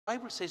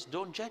Bible says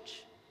don't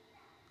judge.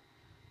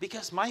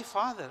 Because my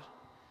Father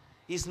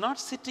is not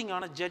sitting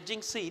on a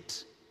judging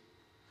seat.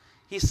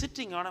 He's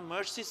sitting on a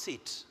mercy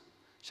seat.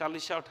 Shall we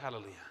shout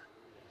hallelujah?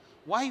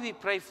 Why we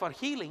pray for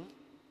healing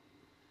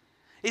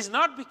is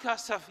not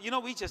because of,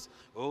 we just,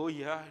 oh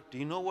yeah, do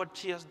you know what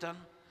she has done?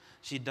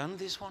 She done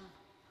this one.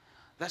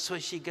 That's why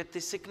she get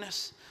this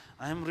sickness.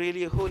 I am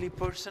really a holy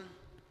person.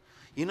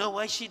 You know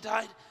why she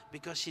died?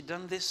 Because she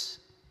done this.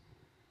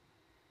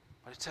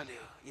 But I tell you,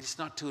 it's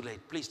not too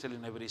late. Please tell your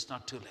neighbor, it's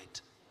not too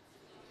late.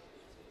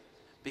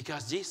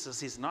 Because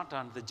Jesus is not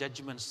on the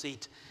judgment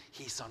seat.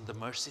 He's on the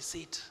mercy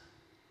seat.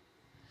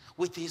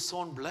 With his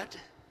own blood.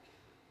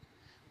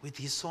 With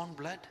his own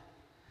blood.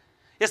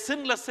 A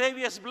sinless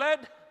Savior's blood.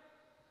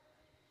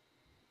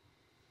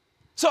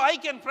 So I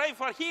can pray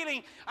for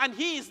healing, and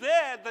he is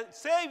there. The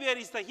Savior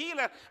is the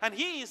healer, and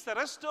he is the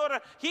restorer.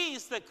 He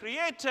is the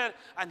creator,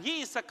 and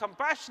he is a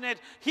compassionate.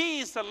 He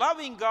is a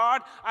loving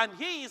God, and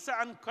he is an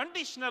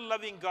unconditional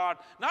loving God.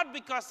 Not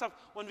because of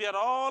when we are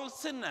all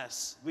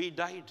sinners, we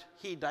died.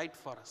 He died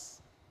for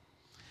us.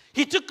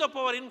 He took up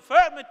our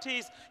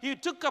infirmities. He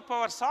took up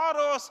our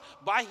sorrows.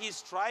 By his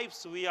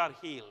stripes we are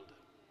healed.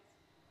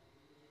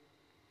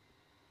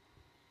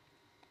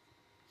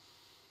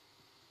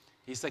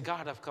 He's a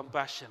God of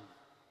compassion.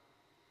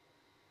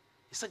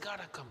 He's a God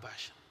of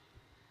compassion.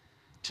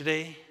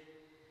 Today,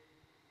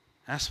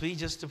 as we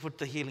just put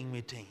the healing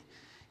meeting,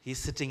 he's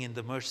sitting in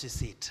the mercy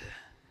seat.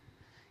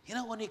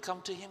 When you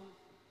come to him,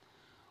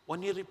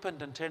 when you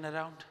repent and turn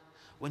around,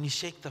 when you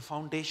shake the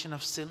foundation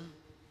of sin,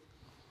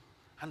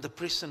 and the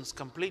prison's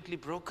completely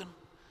broken,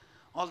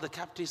 all the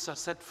captives are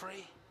set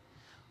free,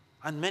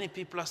 and many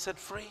people are set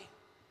free,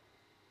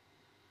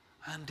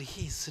 and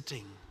he's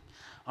sitting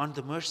on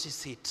the mercy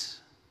seat.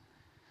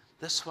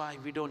 That's why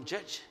we don't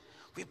judge.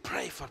 We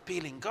pray for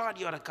healing. God,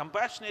 you are a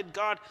compassionate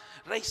God.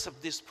 Raise up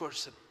this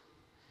person.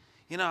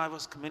 I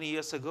was many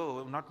years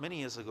ago, not many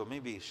years ago,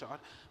 maybe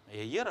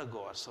a year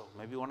ago or so,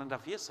 maybe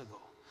 1.5 years ago.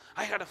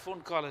 I had a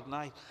phone call at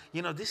night.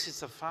 This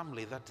is a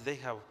family that they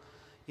have,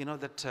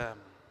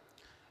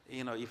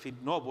 if you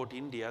know about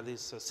India,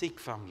 there's a Sikh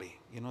family.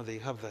 They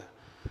have the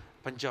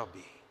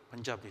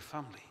Punjabi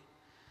family.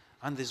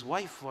 And this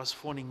wife was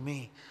phoning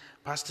me,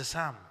 Pastor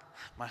Sam,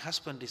 my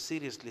husband is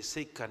seriously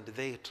sick, and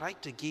they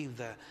tried to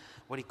give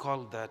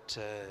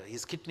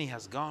his kidney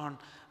has gone,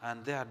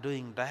 and they are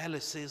doing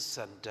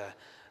dialysis,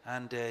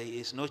 and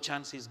there's no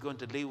chance he's going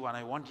to live, and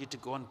I want you to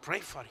go and pray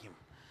for him.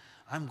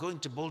 I'm going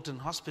to Bolton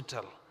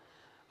Hospital,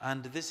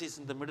 and this is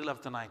in the middle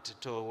of the night,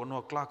 to 1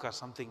 o'clock or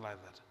something like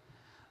that.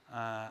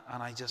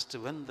 And I just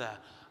went there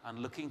and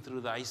looking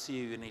through the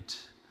ICU unit.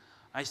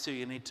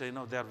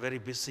 They are very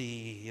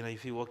busy.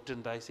 If you worked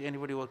in the ICU,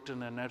 anybody worked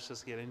in the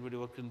nurses here? Anybody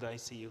worked in the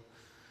ICU?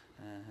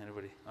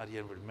 Anybody? Or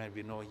anybody?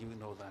 Maybe no, you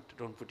know that.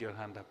 Don't put your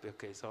hand up.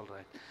 Okay, it's all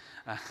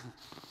right.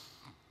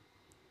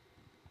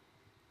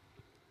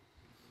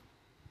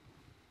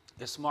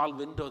 A small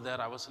window there.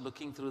 I was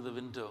looking through the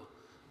window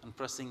and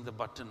pressing the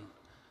button.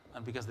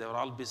 And because they were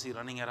all busy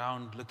running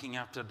around looking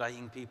after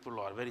dying people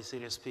or very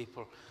serious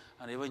people.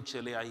 And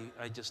eventually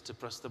I just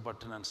pressed the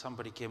button, and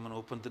somebody came and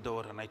opened the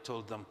door, and I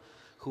told them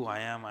who I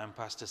am. I'm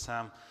Pastor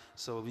Sam.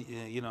 So,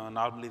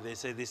 normally they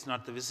say this is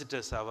not the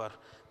visitors hour,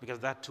 because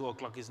that 2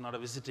 o'clock is not a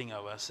visiting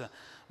hour.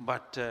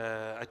 But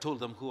I told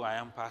them who I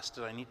am,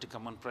 Pastor. I need to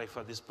come and pray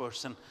for this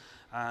person.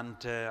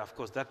 And of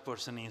course, that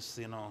person is,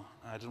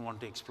 I don't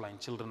want to explain.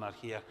 Children are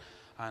here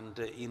and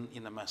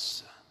in a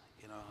mess.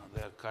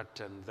 They're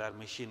cut, and their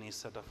machine is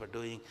sort of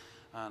doing,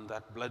 and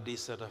that blood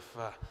is sort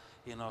of,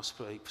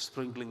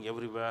 sprinkling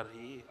everywhere.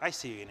 I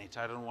see in it.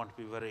 I don't want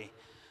to be very,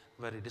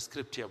 very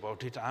descriptive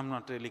about it. I'm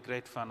not really a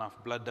great fan of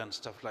blood and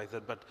stuff like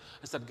that, but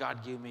I said,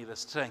 God, give me the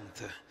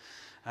strength.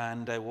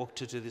 And I walked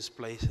to this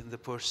place, and the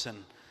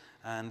person,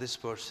 and this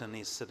person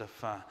is sort of,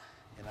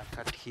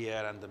 cut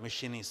here, and the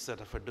machine is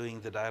sort of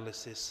doing the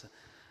dialysis,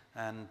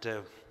 and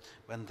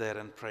went there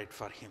and prayed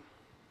for him.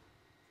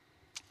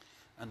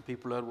 And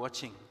people are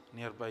watching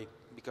nearby,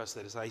 because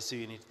there is ICU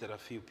unit, there are a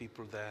few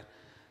people there.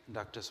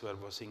 Doctors were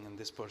watching, and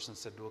this person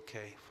said,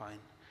 okay, fine.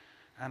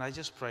 And I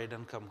just prayed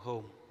and come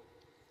home,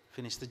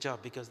 finish the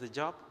job, because the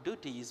job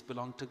duty is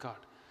belong to God.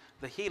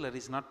 The healer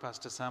is not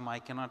Pastor Sam. I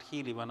cannot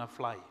heal even a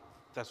fly.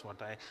 That's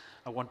what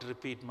I want to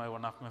repeat.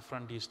 One of my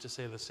friends used to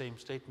say the same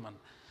statement,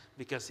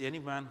 because any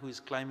man who is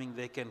claiming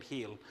they can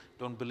heal,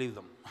 don't believe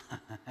them.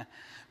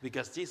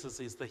 Because Jesus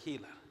is the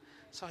healer.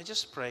 So I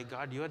just pray,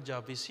 God, your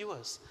job is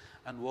yours,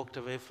 and walked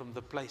away from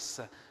the place,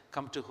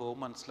 come to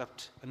home and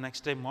slept. The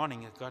next day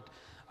morning,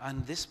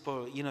 and this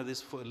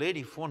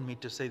lady phoned me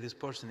to say this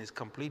person is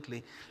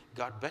completely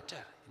got better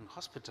in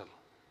hospital.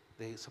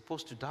 They're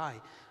supposed to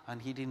die,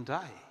 and he didn't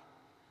die.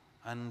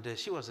 And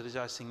she was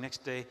rejoicing.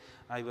 Next day,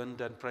 I went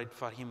and prayed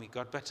for him. He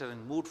got better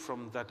and moved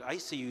from that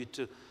ICU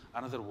to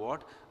another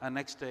ward. And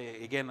next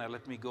day, again, I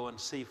let me go and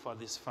see for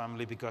this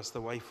family, because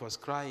the wife was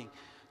crying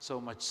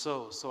so much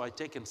so. So I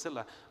taken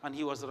Silla, and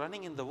he was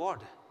running in the ward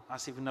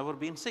as if he'd never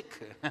been sick.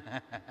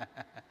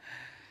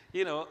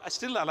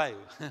 Still alive,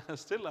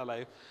 still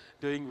alive,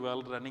 doing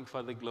well, running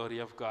for the glory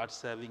of God,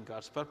 serving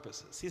God's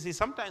purposes. You see,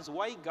 sometimes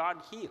why God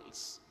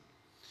heals.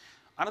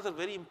 Another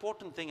very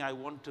important thing I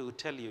want to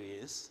tell you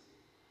is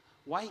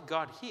why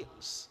God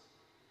heals.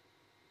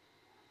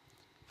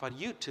 For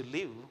you to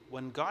live,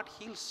 when God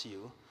heals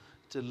you,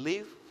 to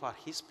live for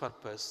His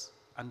purpose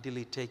until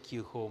He takes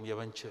you home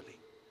eventually.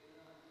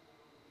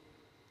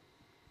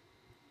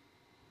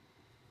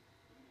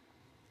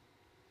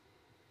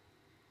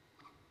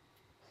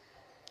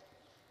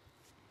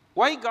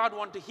 Why God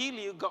want to heal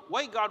you,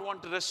 why God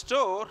want to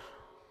restore,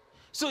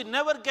 so you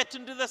never get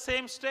into the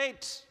same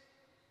state.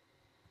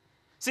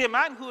 See, a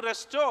man who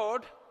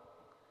restored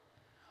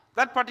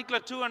that particular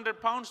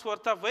 200 pounds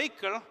worth of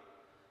vehicle,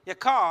 a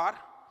car,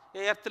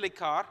 a earthly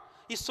car,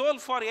 he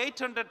sold for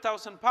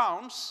 800,000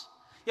 pounds.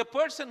 A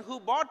person who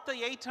bought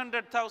the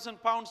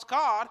 800,000 pounds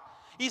car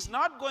is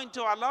not going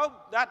to allow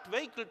that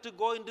vehicle to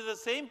go into the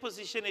same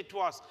position it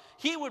was.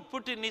 He would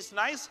put in his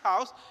nice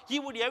house, he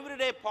would every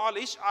day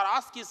polish or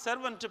ask his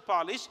servant to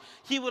polish.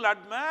 He will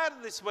admire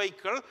this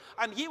vehicle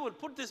and he will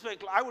put this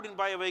vehicle. I wouldn't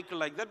buy a vehicle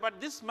like that, but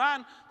this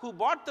man who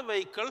bought the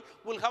vehicle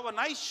will have a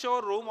nice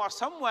showroom or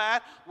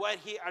somewhere where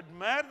he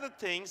admire the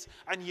things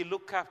and he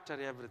look after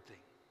everything.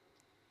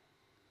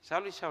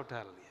 Shall we shout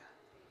hallelujah?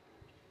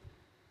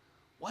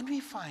 When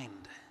you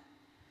find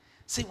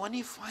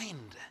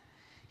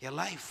a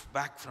life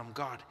back from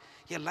God,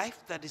 a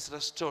life that is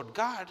restored,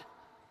 God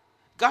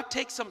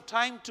takes some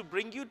time to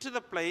bring you to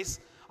the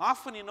place.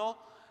 Often,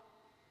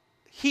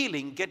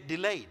 healing get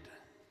delayed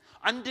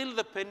until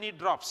the penny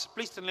drops.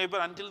 Please tell neighbor,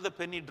 until the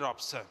penny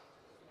drops, sir.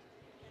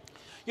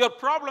 Your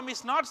problem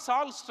is not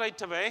solved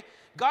straight away.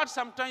 God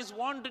sometimes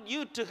wanted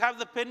you to have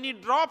the penny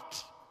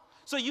dropped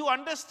so you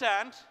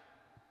understand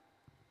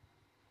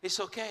it's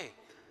okay.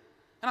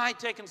 And I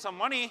taken some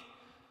money,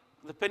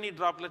 the penny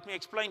dropped. Let me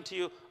explain to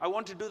you. I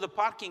want to do the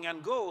parking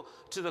and go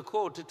to the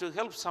court to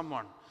help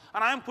someone.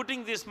 And I am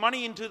putting this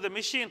money into the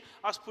machine.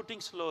 I was putting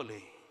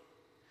slowly.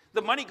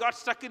 The money got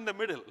stuck in the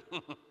middle.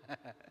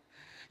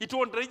 It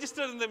won't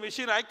register in the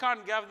machine. I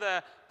can't give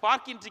the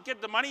parking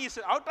ticket. The money is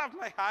out of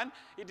my hand.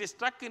 It is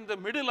stuck in the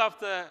middle of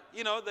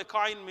the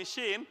coin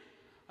machine.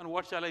 And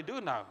what shall I do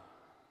now?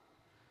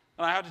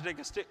 And I have to take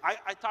a stick.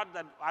 I thought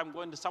that I'm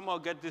going to somehow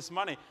get this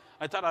money.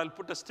 I thought I'll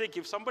put a stick.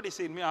 If somebody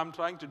sees me, I'm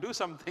trying to do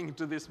something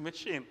to this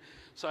machine.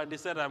 So I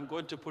decided I'm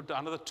going to put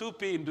another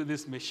 2p into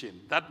this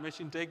machine. That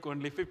machine take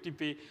only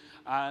 50p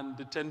and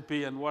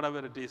 10p and whatever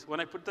it is. When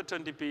I put the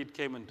 20p, it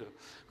came into.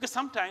 Because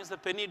sometimes the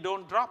penny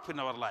don't drop in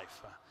our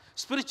life.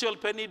 Spiritual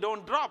penny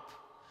don't drop.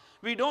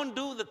 We don't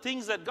do the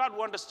things that God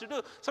wants us to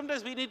do.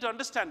 Sometimes we need to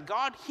understand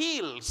God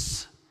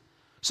heals.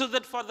 So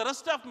that for the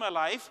rest of my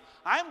life,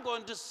 I'm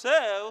going to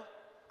serve.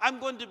 I'm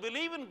going to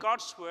believe in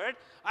God's word.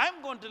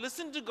 I'm going to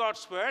listen to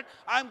God's word.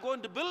 I'm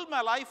going to build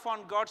my life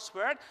on God's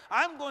word.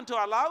 I'm going to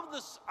allow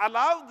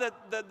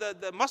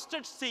the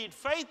mustard seed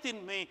faith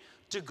in me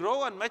to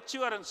grow and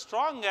mature and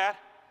stronger.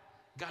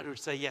 God would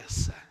say,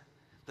 yes,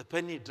 the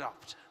penny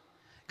dropped.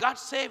 God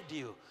saved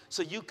you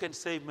so you can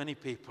save many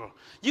people.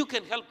 You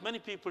can help many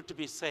people to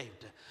be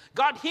saved.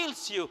 God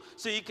heals you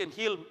so you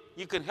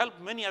can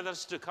help many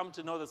others to come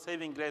to know the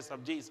saving grace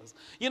of Jesus.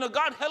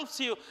 God helps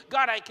you.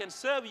 God, I can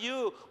serve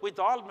you with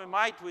all my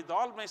might, with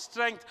all my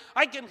strength.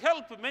 I can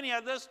help many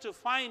others to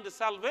find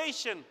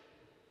salvation.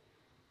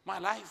 My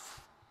life,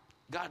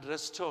 God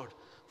restored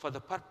for the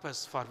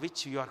purpose for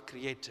which you are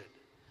created.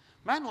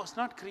 Man was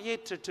not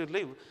created to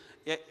live.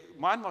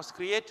 Man was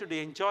created to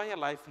enjoy a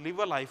life, live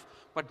a life,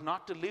 but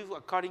not to live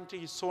according to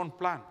his own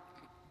plan.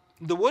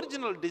 The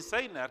original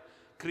designer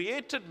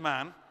created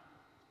man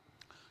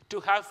to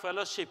have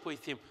fellowship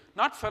with him,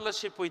 not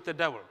fellowship with the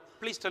devil.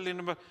 Please tell your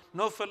neighbor,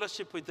 no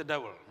fellowship with the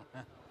devil.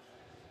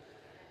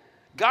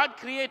 God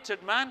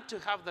created man to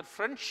have that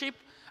friendship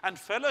and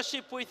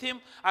fellowship with him,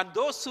 and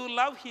those who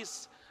love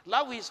his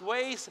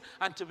ways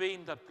and to be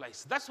in that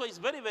place. That's why it's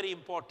very, very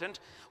important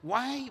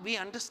why we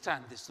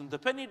understand this. When the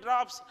penny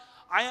drops,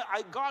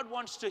 God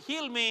wants to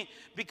heal me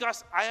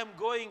because I am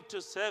going to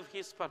serve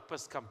his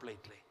purpose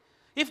completely.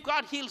 If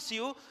God heals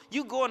you,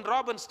 you go and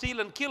rob and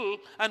steal and kill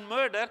and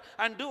murder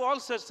and do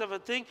all sorts of a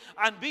thing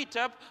and beat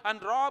up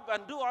and rob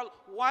and do all.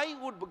 Why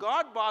would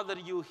God bother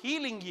you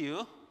healing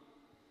you?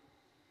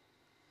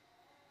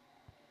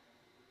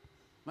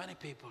 Many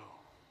people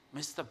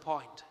miss the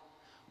point.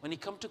 When you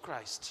come to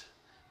Christ,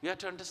 you have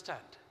to understand.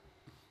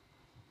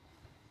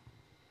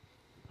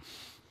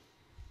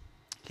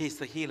 He's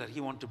the healer.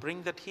 He wants to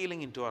bring that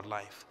healing into our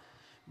life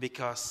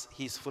because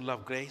he's full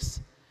of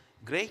grace,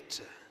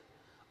 great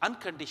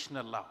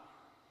unconditional love.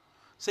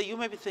 So you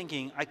may be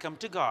thinking, I come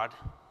to God,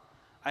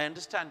 I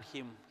understand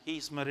him,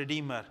 he's my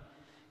Redeemer,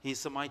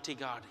 he's a mighty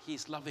God,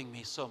 he's loving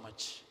me so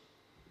much.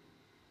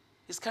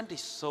 His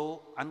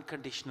so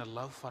unconditional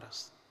love for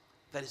us.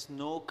 There is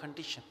no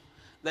condition.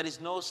 There is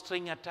no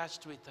string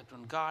attached with it.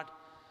 When God,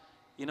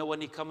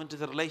 when you come into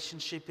the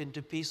relationship,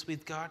 into peace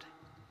with God,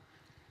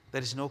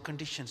 there is no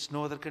conditions,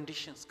 no other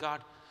conditions.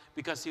 God,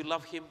 because you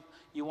love him,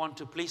 you want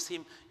to please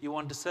him, you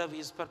want to serve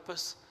his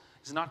purpose.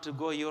 It's not to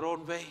go your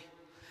own way.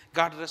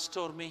 God,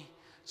 restore me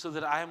so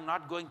that I am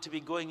not going to be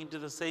going into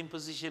the same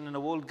position in a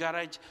old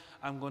garage.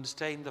 I'm going to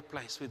stay in the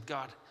place with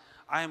God.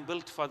 I am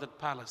built for that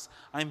palace.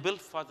 I am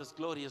built for this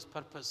glorious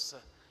purpose.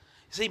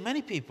 See,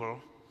 many people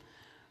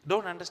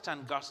don't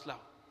understand God's love.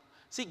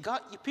 See,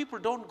 people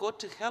don't go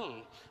to hell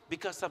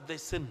because of they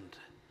sinned.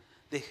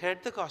 They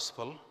heard the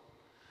gospel.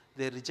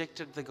 They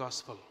rejected the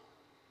gospel.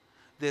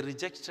 They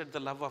rejected the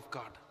love of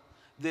God.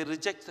 They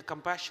reject the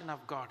compassion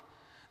of God.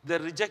 They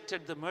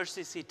rejected the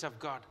mercy seat of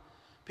God.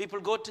 People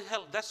go to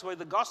hell. That's why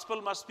the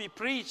gospel must be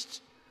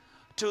preached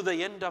to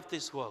the end of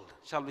this world.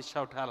 Shall we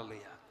shout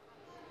hallelujah?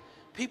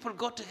 People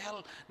go to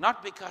hell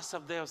not because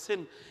of their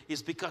sin.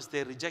 It's because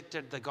they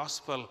rejected the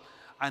gospel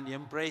and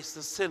embraced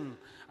the sin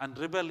and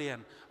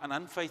rebellion and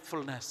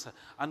unfaithfulness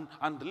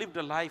and lived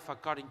a life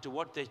according to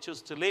what they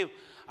choose to live.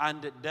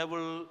 And the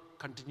devil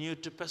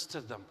continued to pester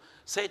them.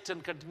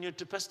 Satan continued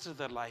to pester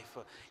their life.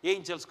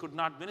 Angels could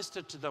not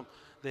minister to them.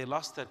 They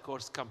lost their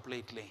course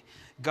completely.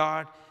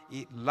 God,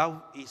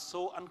 love is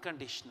so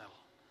unconditional.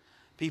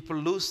 People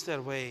lose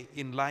their way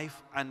in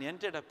life and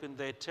ended up in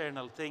the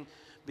eternal thing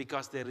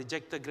because they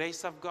reject the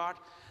grace of God.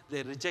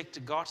 They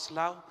reject God's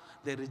love.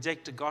 They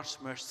reject God's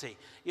mercy.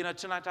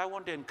 Tonight I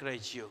want to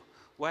encourage you,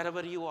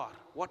 wherever you are,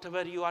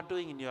 whatever you are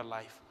doing in your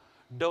life,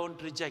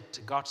 don't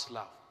reject God's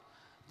love.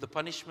 The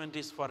punishment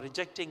is for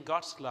rejecting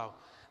God's love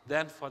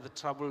than for the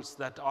troubles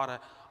that are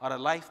a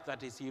life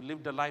that is, you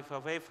lived a life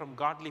away from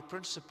godly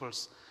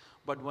principles.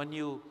 But when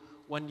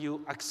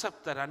you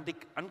accept that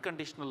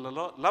unconditional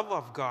love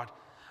of God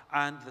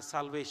and the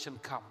salvation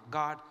come,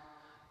 God,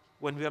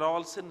 when we are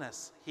all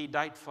sinners, He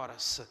died for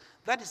us.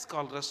 That is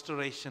called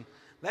restoration.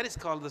 That is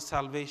called the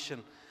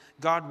salvation.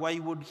 God, why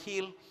would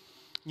heal?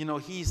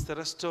 He is the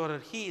restorer.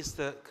 He is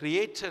the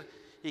creator.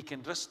 He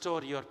can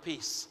restore your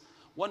peace.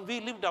 When we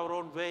lived our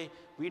own way,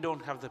 we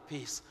don't have the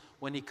peace.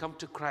 When you come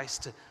to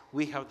Christ,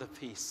 we have the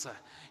peace.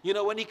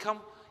 When He come,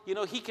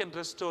 He can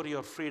restore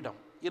your freedom.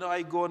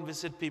 I go and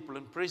visit people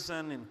in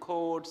prison, in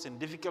courts, in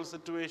difficult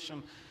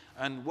situation.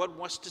 And what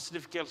was this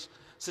difficult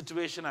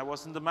situation? I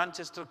was in the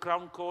Manchester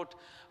Crown Court,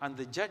 and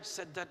the judge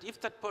said that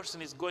if that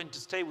person is going to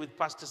stay with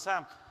Pastor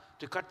Sam,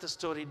 to cut the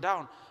story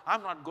down,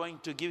 I'm not going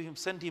to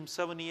send him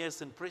 7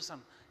 years in prison.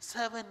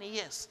 7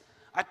 years.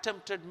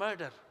 Attempted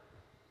murder.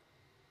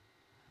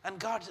 And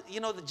God,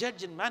 the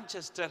judge in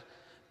Manchester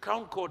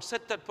Crown Court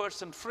set that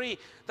person free.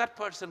 That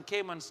person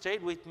came and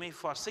stayed with me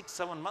for 6,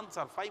 7 months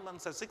or 5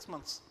 months or 6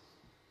 months.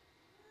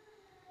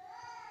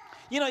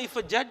 If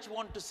a judge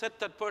wants to set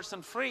that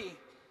person free,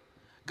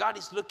 God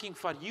is looking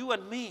for you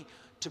and me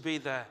to be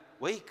the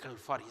vehicle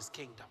for His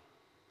kingdom.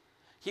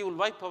 He will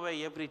wipe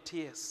away every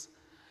tears.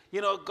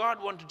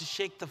 God wanted to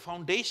shake the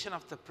foundation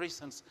of the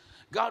prisons.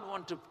 God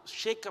wanted to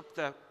shake up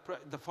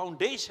the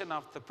foundation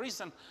of the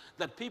prison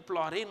that people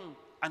are in,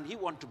 and He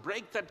wants to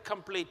break that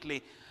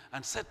completely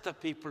and set the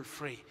people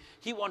free.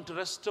 He wants to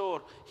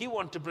restore. He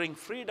wants to bring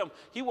freedom.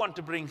 He wants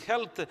to bring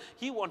health.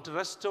 He wants to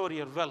restore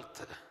your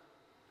wealth.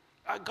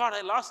 God,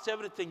 I lost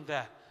everything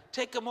there.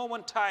 Take a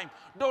moment time.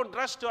 Don't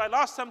rush to, I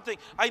lost something,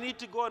 I need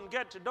to go and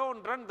get.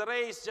 Don't run the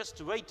race,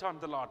 just wait on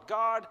the Lord.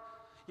 God,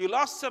 you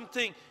lost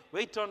something,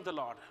 wait on the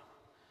Lord.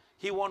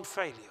 He won't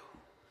fail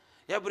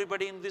you.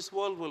 Everybody in this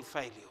world will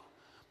fail you.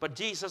 But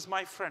Jesus,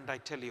 my friend, I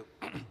tell you,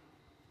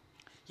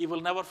 He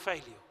will never fail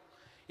you.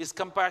 His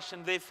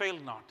compassion, they fail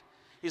not.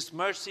 His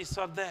mercies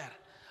are there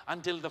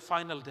until the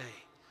final day.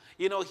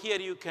 Here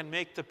you can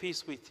make the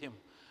peace with Him.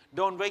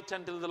 Don't wait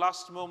until the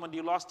last moment.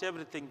 You lost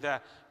everything there.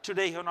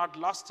 Today you have not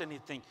lost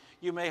anything.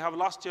 You may have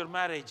lost your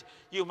marriage.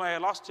 You may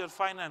have lost your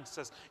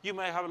finances. You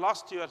may have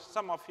lost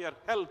some of your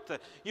health.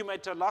 You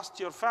might have lost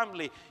your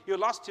family. You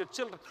lost your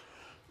children.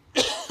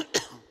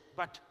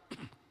 But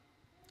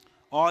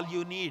all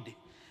you need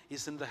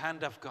is in the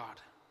hand of God.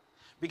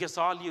 Because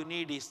all you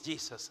need is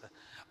Jesus.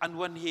 And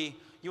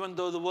even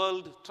though the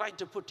world tried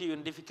to put you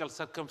in difficult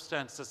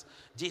circumstances,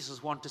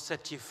 Jesus wants to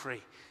set you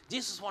free.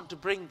 Jesus wants to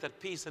bring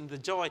that peace and the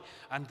joy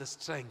and the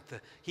strength.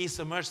 He is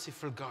a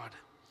merciful God.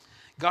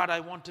 God, I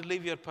want to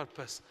live your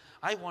purpose.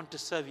 I want to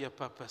serve your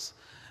purpose.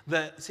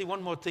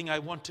 One more thing I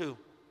want to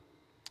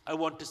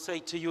say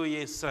to you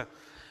is,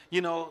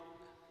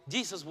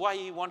 Jesus, why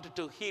He wanted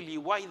to heal you,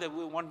 why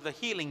we want the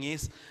healing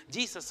is,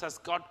 Jesus has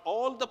got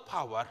all the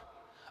power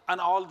and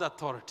all the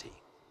authority.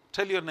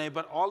 Tell your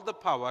neighbor, all the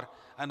power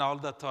and all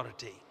the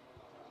authority.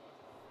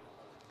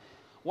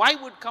 Why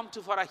would come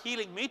for a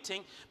healing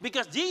meeting?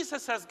 Because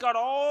Jesus has got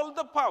all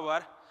the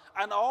power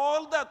and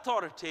all the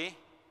authority.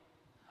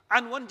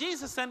 And when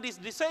Jesus sent His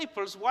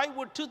disciples, why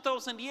would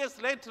 2,000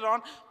 years later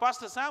on,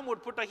 Pastor Sam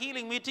would put a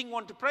healing meeting,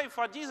 want to pray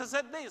for? Jesus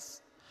said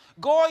this,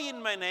 go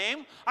in my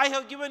name, I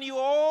have given you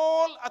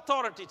all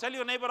authority. Tell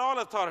your neighbor, all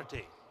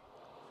authority.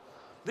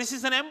 This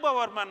is an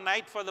empowerment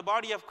night for the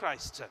body of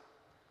Christ.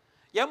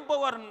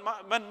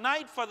 Empowerment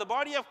night for the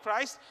body of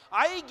Christ.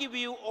 I give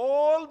you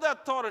all the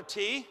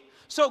authority.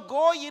 So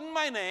go in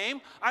my name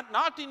and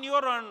not in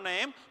your own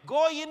name.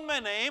 Go in my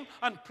name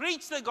and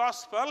preach the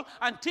gospel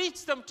and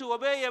teach them to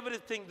obey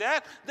everything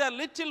there. Their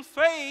little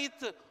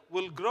faith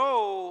will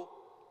grow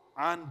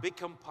and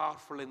become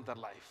powerful in their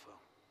life.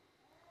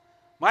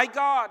 My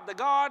God, the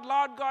God,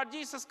 Lord God,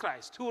 Jesus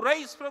Christ, who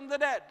raised from the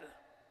dead.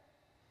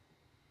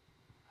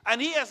 And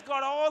he has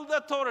got all the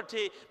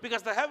authority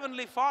because the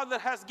Heavenly Father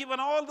has given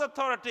all the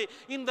authority.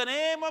 In the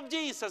name of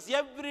Jesus,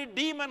 every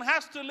demon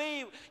has to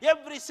leave.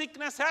 Every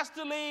sickness has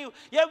to leave.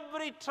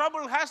 Every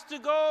trouble has to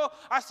go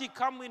as you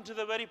come into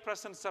the very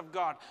presence of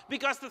God.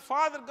 Because the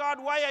Father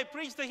God, why I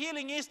preach the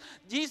healing is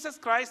Jesus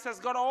Christ has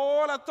got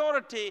all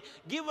authority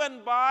given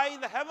by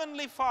the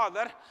Heavenly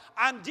Father.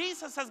 And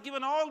Jesus has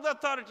given all the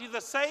authority to the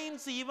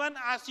saints. Even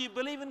as you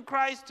believe in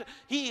Christ,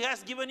 he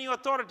has given you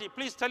authority.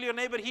 Please tell your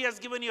neighbor, he has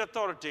given you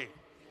authority.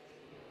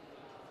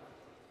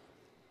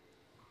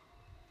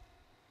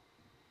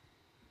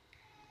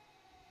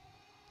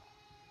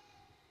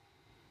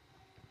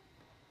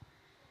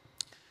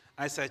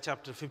 Isaiah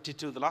chapter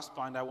 52, the last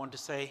point I want to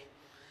say,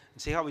 and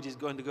see how it is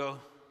going to go.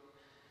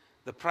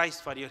 The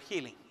price for your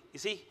healing. You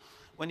see,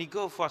 when you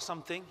go for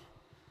something,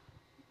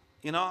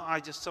 I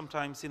just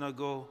sometimes,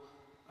 go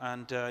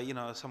and,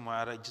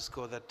 somewhere I just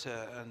go that,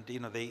 and,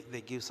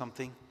 they give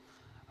something.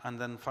 And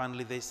then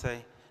finally they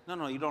say,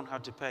 no, you don't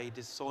have to pay. It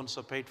is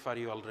so-and-so paid for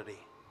you already.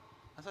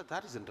 I thought,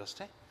 that is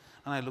interesting.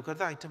 And I look at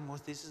the item,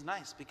 this is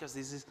nice because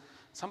this is,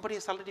 somebody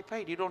has already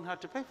paid. You don't have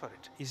to pay for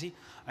it. You see,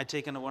 I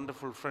taken a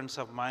wonderful friends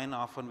of mine.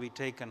 Often we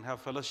take and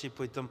have fellowship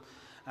with them.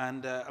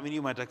 And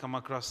you might have come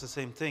across the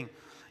same thing,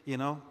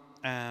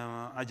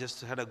 I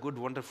just had a good,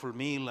 wonderful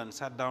meal and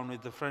sat down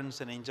with the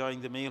friends and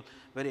enjoying the meal.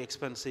 Very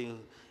expensive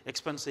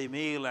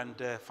meal. And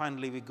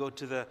finally we go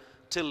to the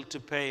till to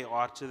pay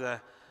or to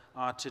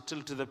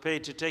the pay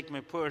to take my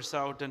purse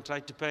out and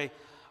try to pay.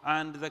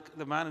 And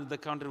the man at the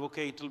counter,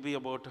 okay, it will be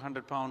about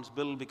 £100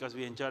 bill because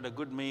we enjoyed a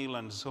good meal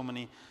and so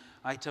many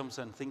items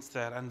and things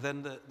there. And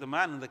then the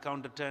man at the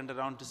counter turned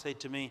around to say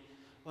to me,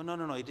 oh,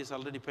 no, it is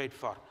already paid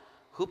for.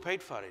 Who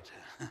paid for it?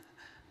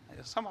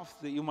 Some of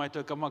you might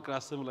have come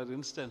across similar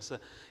instance.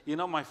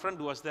 My friend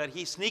was there.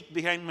 He sneaked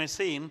behind my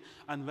scene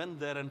and went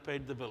there and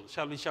paid the bill.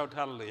 Shall we shout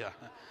hallelujah?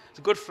 It's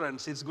good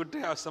friends. It's good to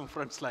have some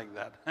friends like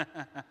that.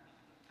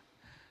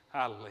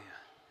 Hallelujah.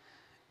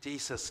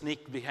 Jesus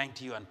sneaked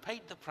behind you and paid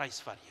the price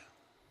for you.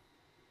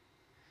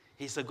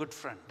 He's a good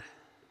friend.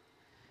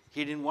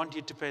 He didn't want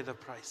you to pay the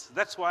price.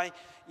 That's why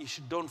you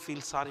don't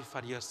feel sorry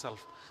for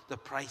yourself. The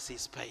price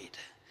is paid.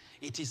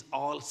 It is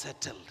all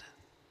settled.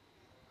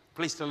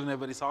 Please tell your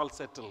neighbor, it's all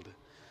settled.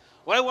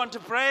 Why I want to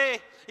pray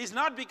is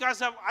not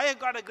because I have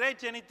got a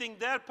great anything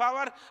there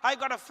power. I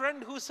got a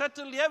friend who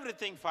settled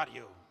everything for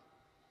you.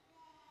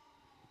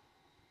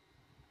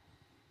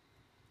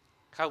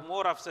 Have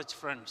more of such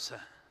friends.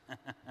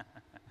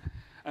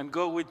 And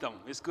go with them.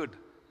 It's good.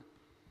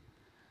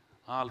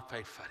 All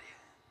paid for you.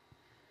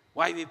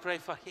 Why we pray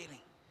for healing?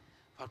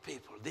 For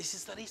people. This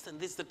is the reason.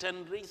 This is the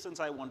 10 reasons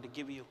I want to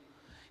give you.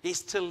 He's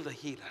still the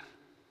healer.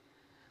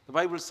 The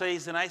Bible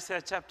says in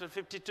Isaiah chapter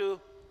 52.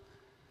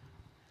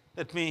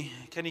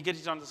 Can you get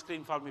it on the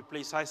screen for me,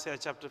 please? Isaiah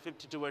chapter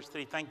 52, verse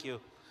 3. Thank you.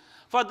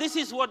 For this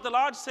is what the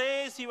Lord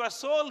says. You are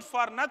sold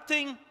for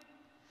nothing.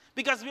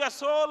 Because we are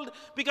sold.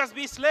 Because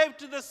we slave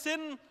to the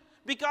sin.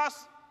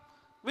 Because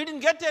we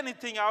didn't get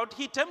anything out.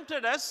 He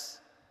tempted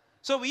us.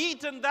 So we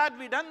eaten that,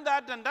 we done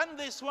that, and done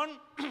this one.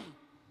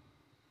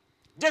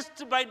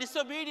 Just by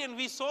disobedience,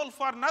 we sold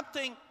for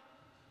nothing.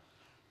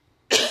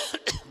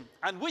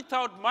 And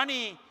without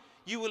money,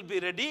 you will be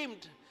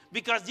redeemed.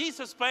 Because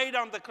Jesus paid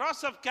on the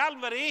cross of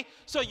Calvary,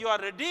 so you are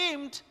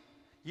redeemed.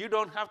 You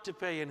don't have to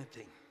pay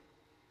anything.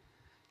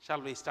 Shall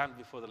we stand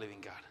before the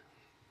living God?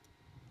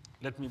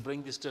 Let me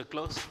bring this to a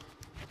close.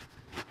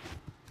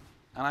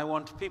 And I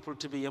want people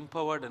to be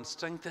empowered and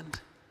strengthened.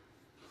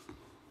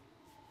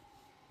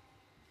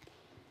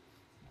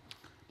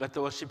 Let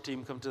the worship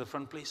team come to the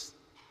front, please.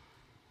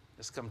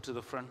 Let's come to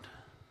the front.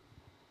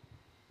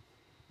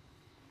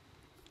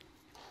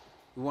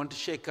 We want to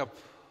shake up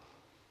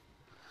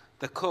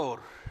the core,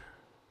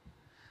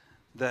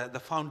 the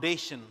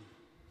foundation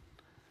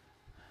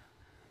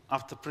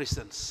of the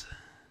prisons.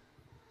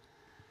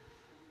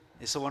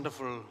 It's a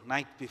wonderful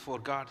night before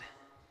God.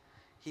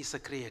 He's a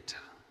creator.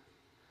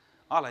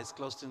 All eyes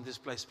closed in this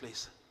place,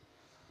 please.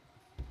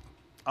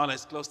 All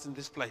eyes closed in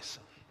this place.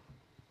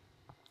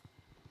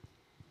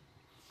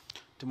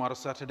 Tomorrow,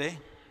 Saturday,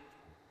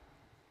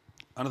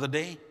 another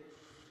day,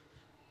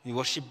 we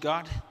worship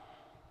God.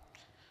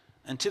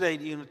 And today,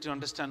 you need to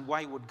understand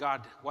why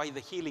the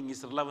healing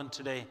is relevant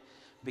today,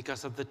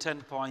 because of the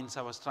 10 points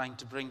I was trying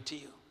to bring to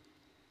you.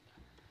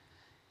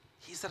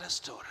 He's a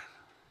restorer.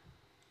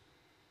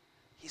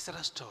 He's a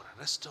restorer.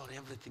 Restore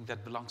everything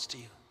that belongs to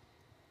you.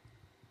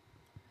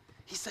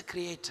 He's a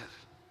creator.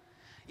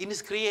 In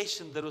his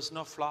creation, there was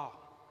no flaw.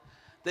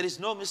 There is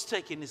no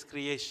mistake in his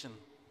creation.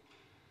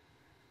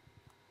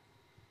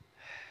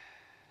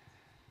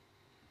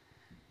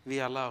 We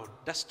allowed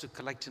dust to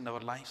collect in our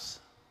lives.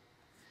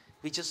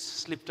 We just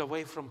slipped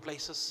away from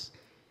places.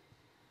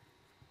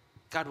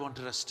 God wants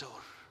to restore.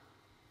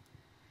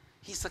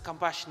 He's a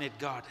compassionate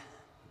God.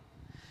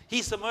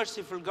 He's a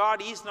merciful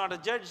God. He's not a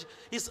judge.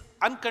 His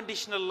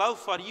unconditional love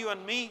for you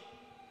and me.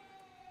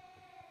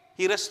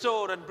 He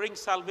restores and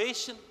brings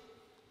salvation.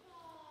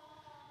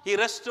 He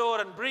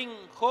restores and brings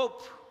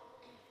hope.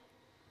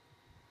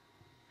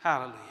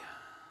 Hallelujah.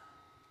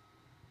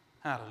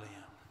 Hallelujah.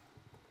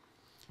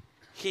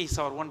 He is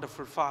our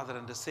wonderful Father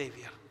and the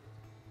Savior.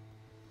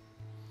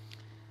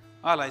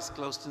 All eyes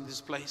closed in this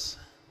place.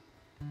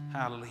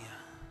 Hallelujah.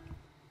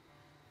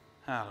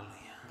 Hallelujah.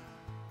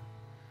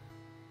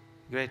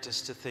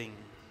 Greatest thing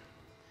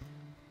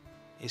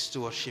is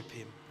to worship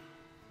Him.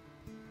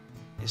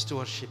 Is to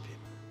worship Him.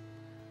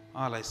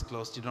 All eyes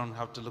closed. You don't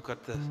have to look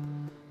at the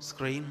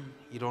screen.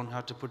 You don't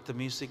have to put the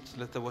music.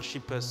 Let the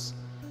worshipers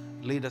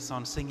lead us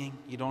on singing.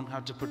 You don't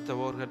have to put the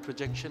overhead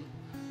projection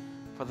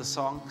for the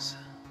songs.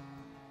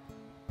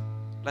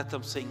 Let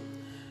them sing.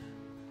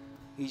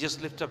 You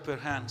just lift up your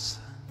hands.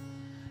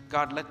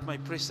 God, let my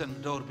prison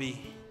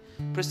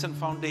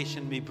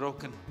foundation be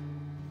broken.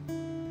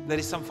 There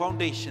is some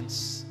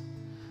foundations.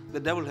 The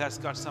devil has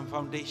got some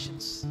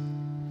foundations.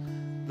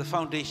 The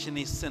foundation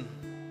is sin.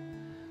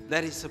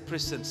 There is a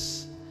prison.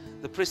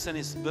 The prison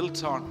is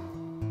built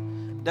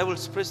on.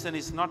 Devil's prison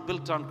is not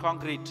built on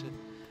concrete.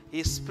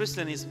 His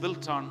prison is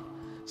built on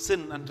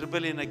sin and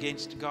rebellion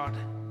against God,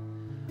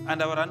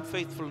 and our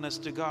unfaithfulness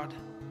to God,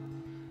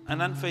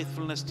 and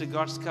unfaithfulness to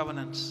God's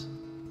covenants.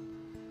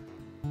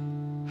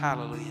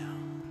 Hallelujah.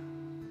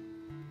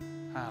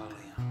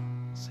 Hallelujah.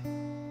 Sing.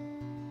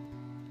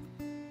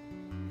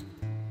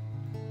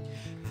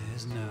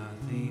 There's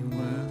nothing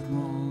worth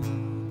more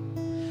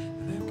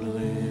that will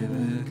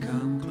ever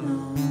come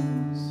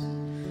close.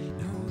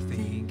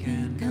 Nothing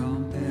can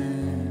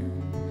compare.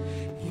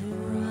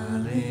 You're our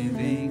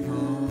living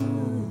hope.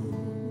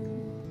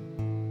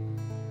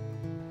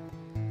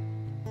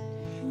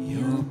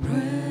 Your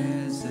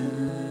presence,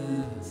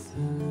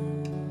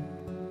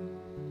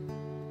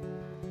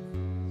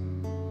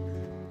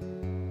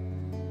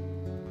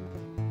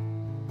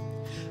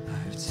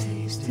 I've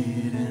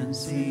tasted and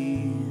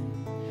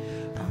seen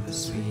of the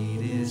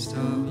sweetest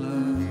of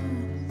love,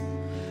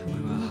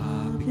 when my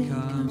heart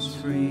becomes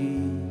free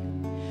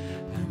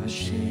and my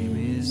shame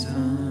is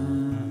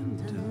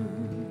undone.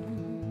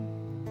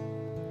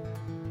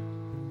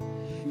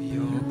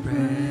 Your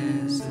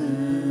presence,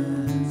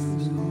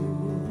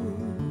 Lord.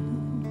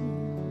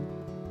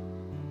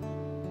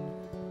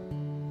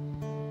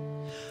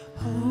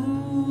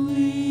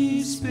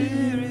 Holy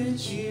Spirit,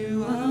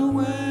 you are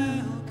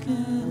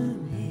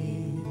welcome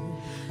here.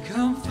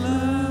 Come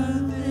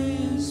flood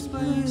this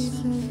place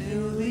and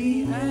fill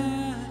the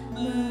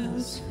atmosphere.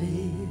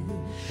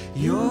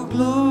 Your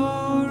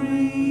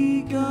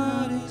glory,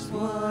 God, is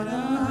what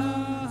our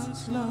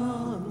hearts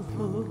long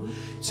for.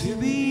 To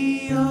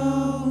be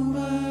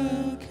overcome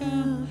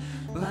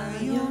by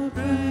your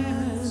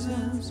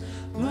presence,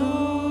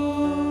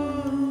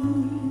 Lord.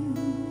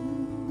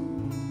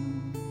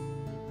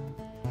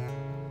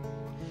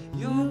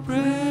 Your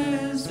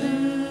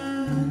presence,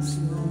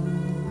 Lord.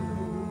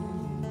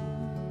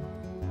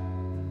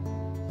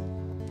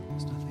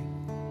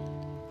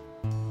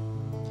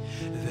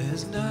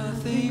 There's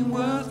nothing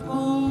worth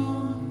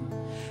more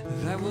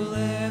that will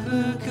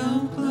ever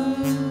come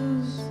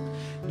close.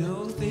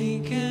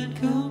 Nothing can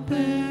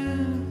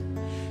compare.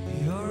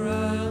 You're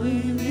our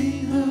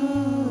living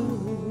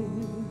hope.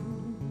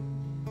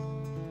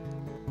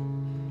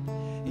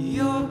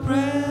 Your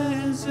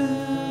presence,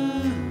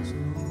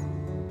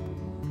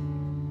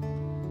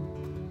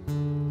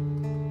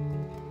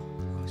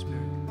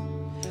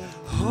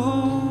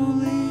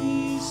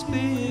 Holy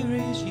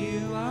Spirit,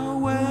 you are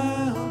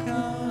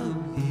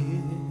welcome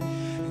here.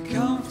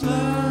 Come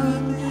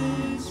flood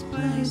this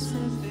place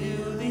and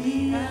fill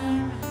the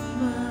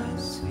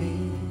atmosphere.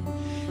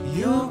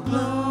 Your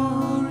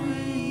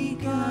glory,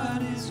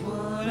 God, is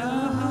what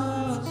our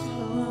hearts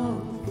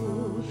long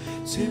for.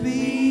 To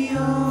be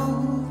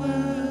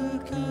overcome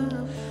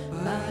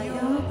by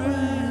your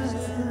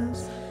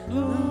presence,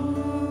 Lord.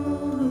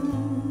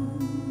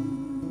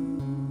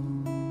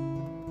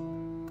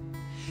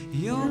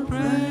 Your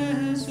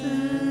presence,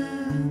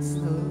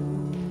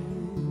 Lord.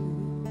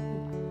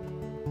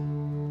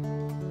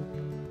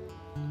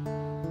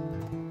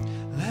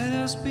 Let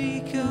us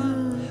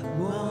become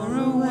more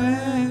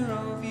aware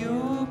of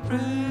your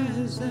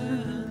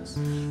presence.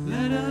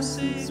 Let us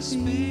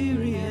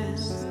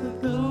experience the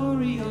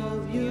glory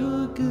of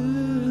your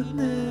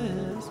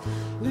goodness.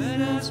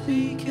 Let us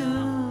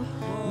become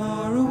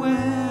more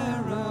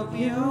aware of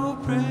your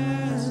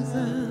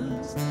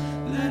presence.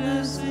 Let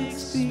us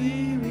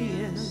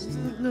experience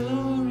the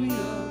glory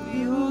of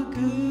your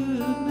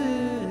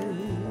goodness.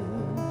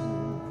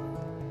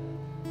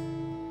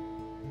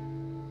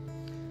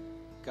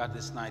 God,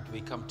 this night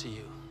we come to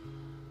you.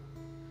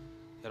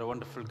 You're a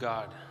wonderful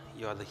God.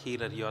 You are the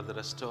healer. You are the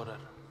restorer.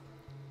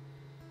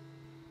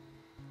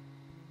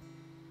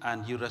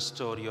 And you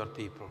restore your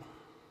people.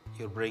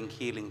 You bring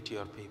healing to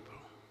your people.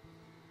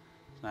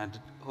 And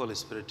Holy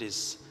Spirit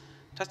is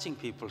touching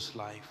people's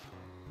life.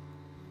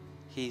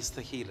 He is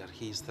the healer.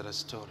 He is the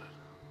restorer.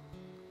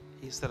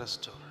 He is the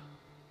restorer.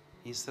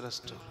 He is the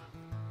restorer.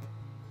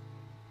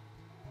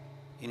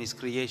 In His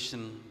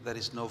creation, there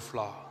is no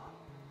flaw.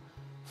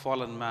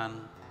 Fallen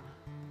man,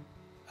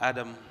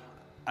 Adam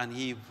and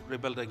Eve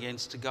rebelled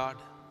against God.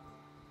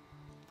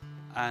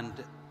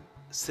 and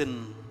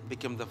sin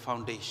became the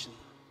foundation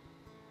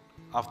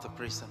of the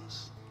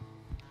prisons.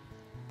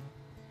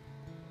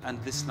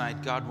 And this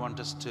night, God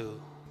wants us to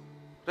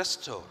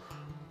restore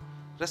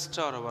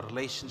our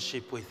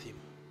relationship with Him.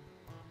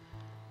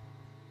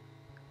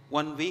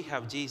 When we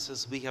have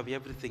Jesus, we have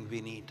everything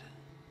we need.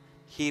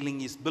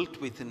 Healing is built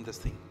within this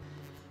thing.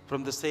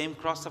 From the same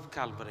cross of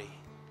Calvary,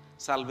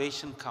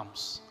 salvation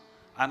comes.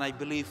 And I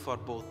believe for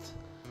both.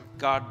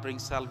 God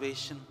brings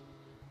salvation,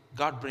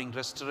 God brings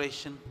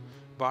restoration,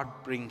 God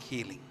brings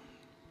healing.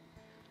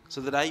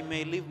 So that I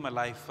may live my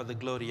life for the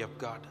glory of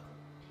God.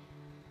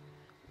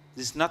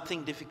 There's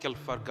nothing difficult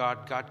for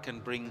God. God can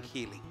bring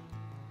healing.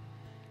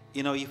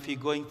 You know, if you're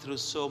going through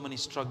so many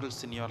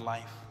struggles in your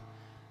life,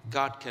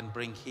 God can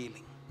bring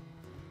healing.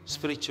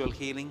 Spiritual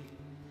healing,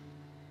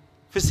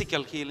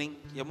 physical healing,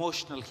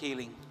 emotional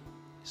healing.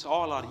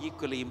 All are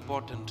equally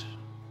important.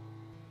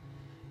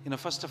 You know,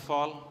 first of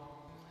all,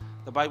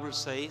 the Bible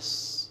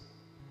says,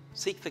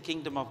 seek the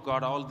kingdom of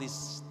God, all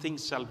these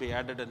things shall be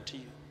added unto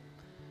you.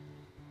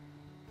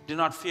 Do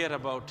not fear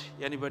about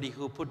anybody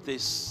who put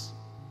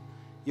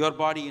your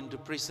body into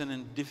prison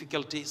and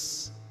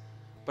difficulties,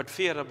 but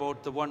fear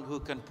about the one who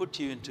can put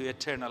you into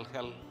eternal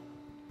hell.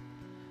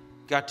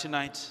 God,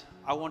 tonight,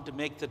 I want to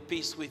make that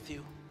peace with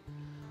you.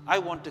 I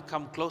want to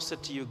come closer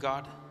to you,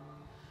 God.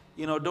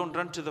 You know, don't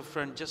run to the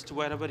front, just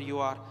wherever you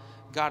are.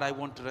 God, I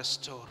want to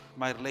restore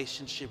my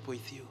relationship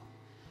with you.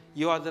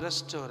 You are the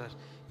restorer.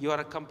 You are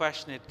a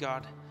compassionate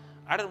God.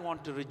 I don't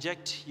want to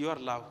reject your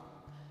love.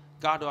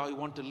 God, I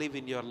want to live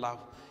in your love.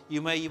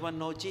 You may even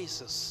know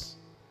Jesus,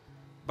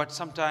 but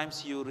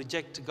sometimes you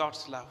reject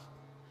God's love.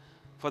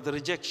 For the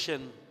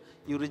rejection,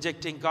 you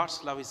rejecting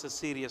God's love is a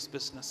serious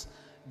business.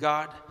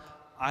 God,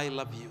 I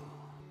love you.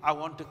 I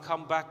want to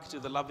come back to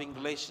the loving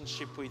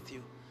relationship with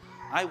you.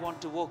 I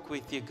want to walk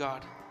with you,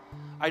 God.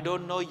 I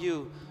don't know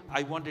you.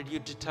 I wanted you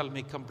to tell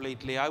me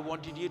completely. I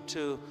want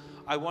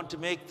to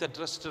make that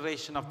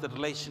restoration of the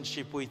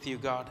relationship with you,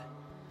 God.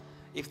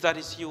 If that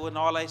is you and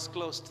all eyes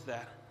closed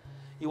there,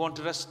 you want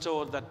to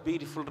restore that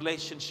beautiful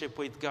relationship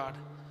with God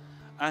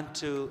and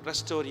to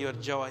restore your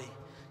joy,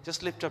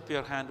 just lift up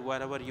your hand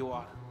wherever you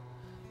are.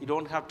 You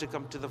don't have to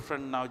come to the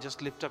front now.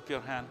 Just lift up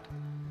your hand.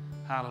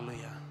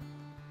 Hallelujah.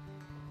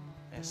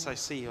 Yes, I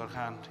see your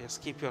hand. Yes,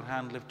 keep your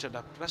hand lifted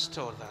up.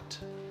 Restore that.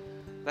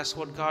 That's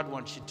what God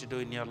wants you to do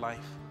in your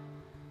life.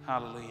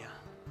 Hallelujah.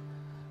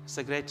 It's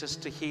the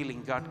greatest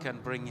healing God can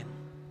bring in.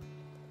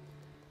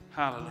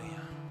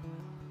 Hallelujah.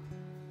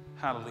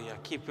 Hallelujah.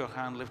 Keep your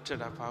hand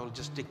lifted up. I will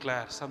just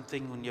declare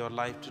something in your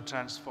life to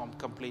transform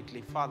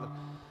completely. Father,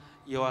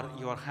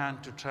 your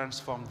hand to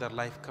transform their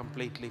life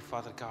completely,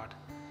 Father God.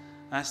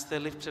 As they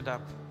lifted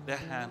up their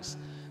hands,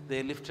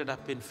 they lifted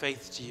up in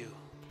faith to you.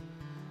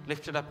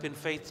 Lifted up in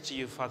faith to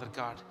you, Father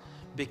God,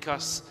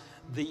 because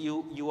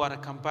you are a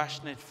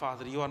compassionate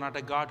Father. You are not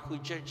a God who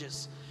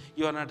judges.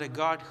 You are not a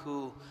God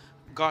who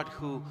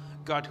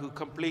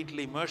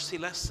completely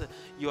merciless.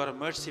 You are a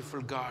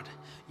merciful God.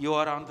 You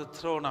are on the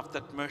throne of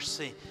that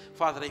mercy.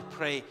 Father, I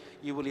pray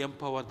you will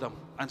empower them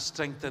and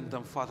strengthen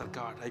them, Father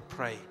God. I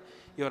pray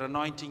your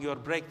anointing, your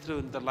breakthrough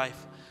in the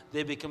life.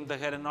 They become the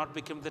head and not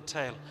become the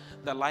tail.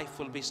 The life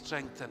will be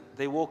strengthened.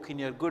 They walk in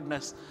your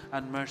goodness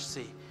and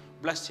mercy.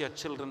 Bless your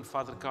children,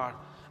 Father God.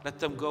 Let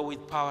them go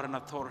with power and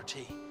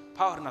authority.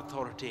 Power and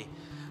authority.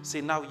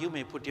 See, now you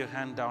may put your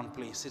hand down,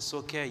 please. It's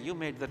okay. You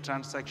made the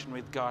transaction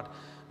with God.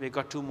 We've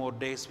got 2 more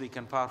days. We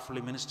can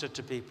powerfully minister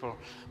to people.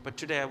 But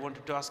today I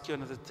wanted to ask you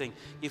another thing.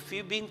 If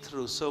you've been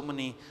through so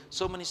many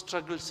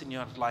struggles in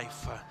your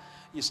life,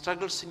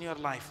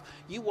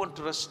 you want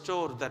to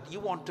restore that. You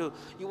want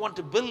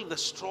to build a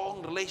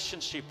strong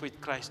relationship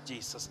with Christ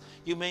Jesus.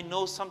 You may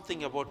know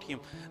something about Him.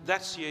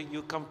 That's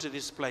you come to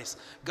this place.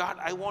 God,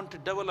 I want to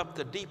develop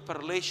the deeper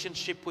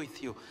relationship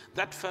with you.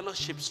 That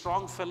fellowship,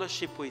 strong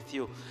fellowship with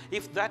you.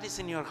 If that is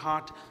in your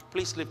heart,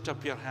 please lift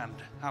up your hand.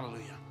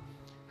 Hallelujah.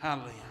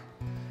 Hallelujah.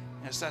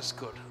 Yes, that's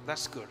good.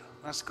 That's good.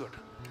 That's good.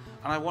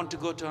 And I want to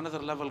go to another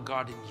level,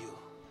 God, in you.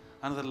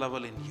 Another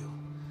level in you.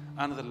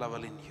 Another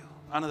level in you.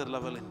 Another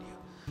level in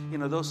you. You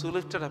know, those who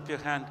lifted up your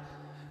hand,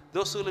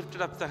 those who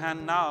lifted up the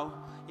hand now,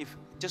 if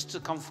just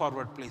to come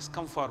forward, please,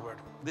 come forward.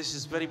 This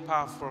is very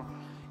powerful.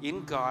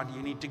 In God,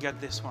 you need to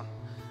get this one.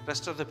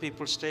 Rest of the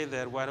people, stay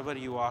there wherever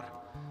you are.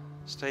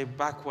 Stay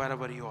back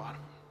wherever you are.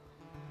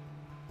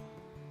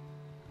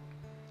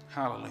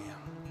 Hallelujah.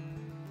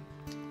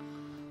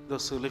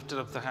 Those who lifted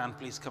up the hand,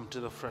 please come to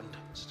the front.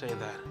 Stay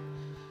there.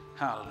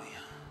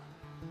 Hallelujah.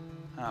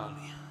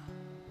 Hallelujah.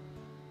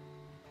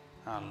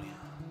 Hallelujah.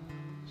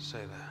 Stay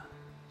there.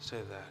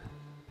 Stay there.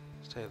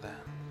 Stay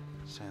there.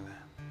 Stay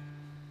there.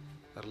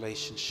 The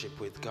relationship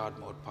with God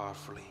more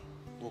powerfully.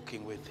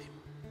 Walking with Him.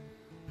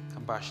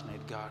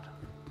 Compassionate God.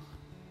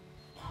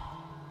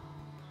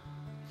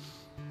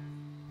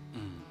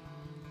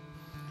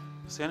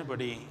 Is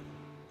anybody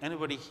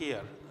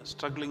here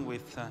struggling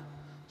with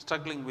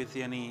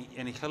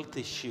any health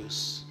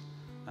issues,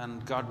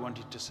 and God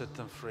wanted to set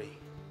them free?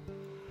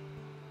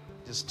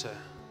 Just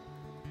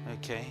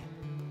okay.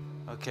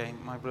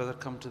 My brother,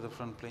 come to the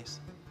front, please.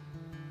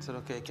 Is it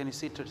okay? Can you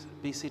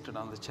be seated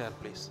on the chair,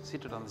 please?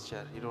 Seated on the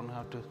chair. You don't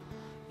have to.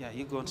 Yeah,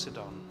 you go and sit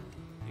down.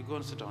 You go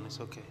and sit down.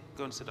 It's okay.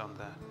 Go and sit down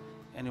there.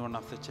 Anyone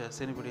of the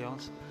chairs? Anybody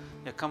else?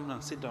 Yeah, come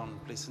and sit down,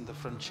 please, in the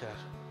front chair.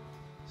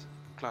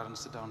 Clarence,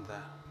 sit down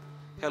there.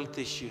 Health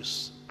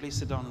issues. Please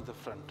sit down in the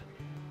front.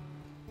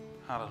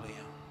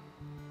 Hallelujah.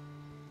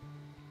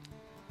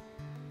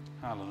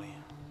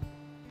 Hallelujah.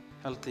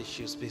 Health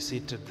issues, be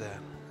seated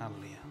there.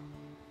 Hallelujah.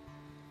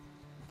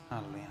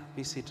 Hallelujah.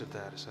 Be seated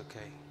there. It's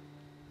okay.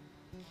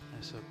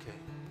 It's okay.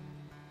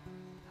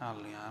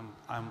 Hallelujah.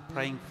 I'm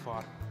praying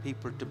for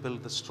people to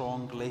build a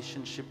strong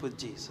relationship with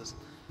Jesus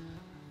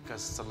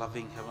because it's a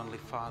loving Heavenly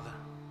Father.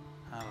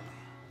 Hallelujah.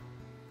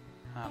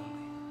 Hallelujah.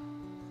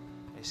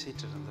 Be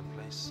seated in the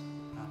place.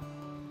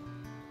 Hallelujah.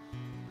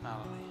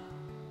 Hallelujah.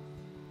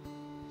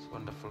 It's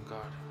wonderful,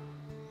 God.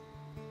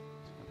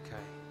 It's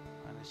okay.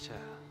 On a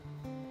chair.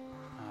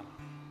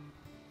 Hallelujah.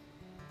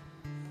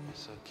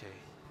 It's okay.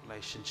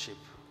 Relationship.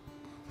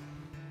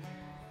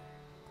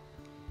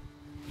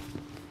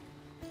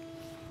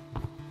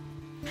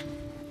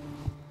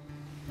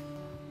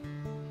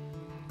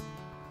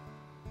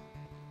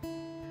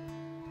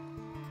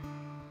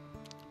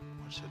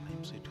 What's your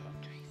name,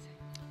 sweetheart?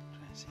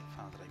 Tracy.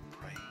 Father, I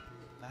pray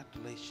that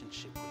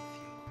relationship with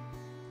you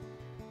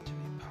to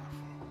be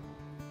powerful.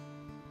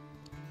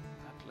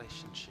 That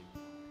relationship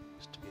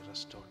is to be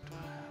restored to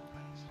her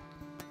place.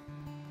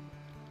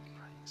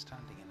 Praying,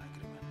 standing in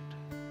agreement.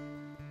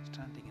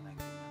 Standing in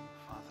agreement.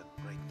 Father,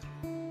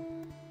 breakthrough.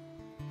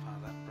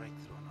 Father,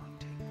 breakthrough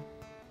anointing.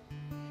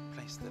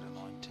 Place that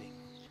anointing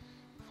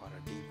for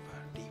a deeper,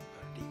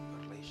 deeper, deeper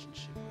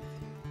relationship with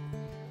you.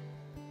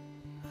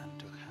 And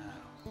to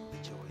have the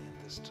joy and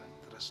the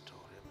strength,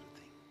 restore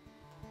everything.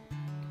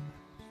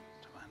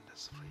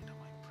 Tremendous freedom,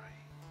 I pray.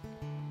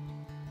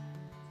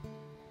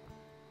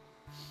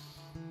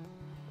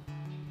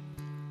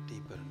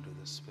 Deeper into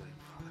the Spirit,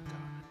 Father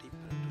God,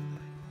 deeper into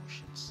the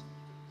emotions.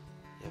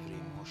 Every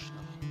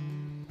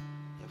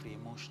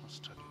emotional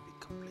struggle be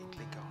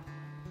completely gone.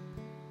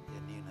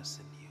 Your newness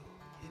in you,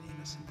 your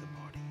newness in the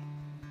body.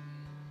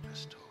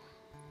 Restore,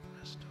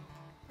 restore,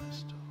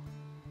 restore.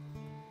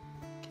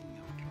 King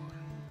of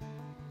glory.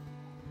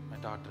 My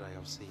daughter, I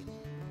have seen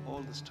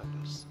all the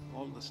struggles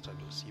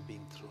you've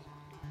been through.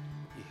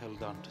 You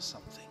held on to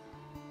something.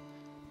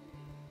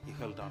 You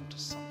held on to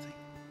something.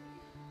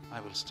 I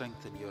will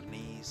strengthen your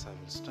knees. I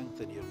will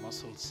strengthen your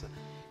muscles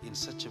in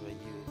such a way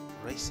you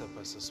rise up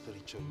as a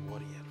spiritual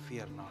warrior.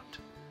 Fear not.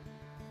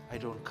 I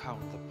don't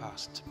count the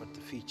past, but the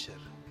future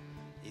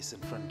is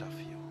in front of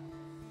you.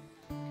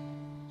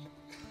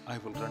 I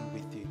will run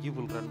with you. You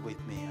will run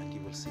with me, and you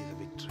will see the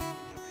victory in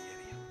every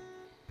area.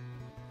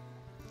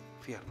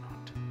 Fear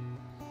not.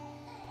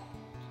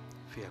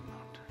 Fear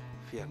not.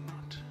 Fear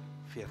not.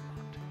 Fear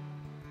not.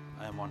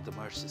 I am on the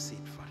mercy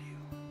seat for you.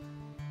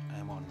 I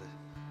am on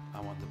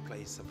the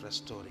place of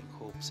restoring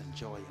hopes and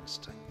joy and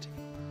strength to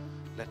you.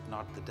 Let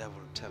not the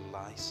devil tell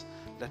lies.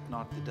 Let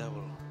not the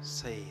devil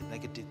say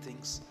negative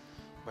things,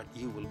 but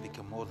you will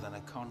become more than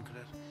a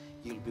conqueror.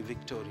 You'll be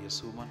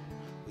victorious woman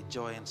with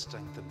joy and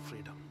strength and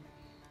freedom.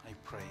 I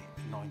pray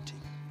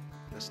anointing,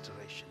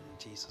 restoration in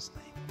Jesus'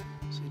 name.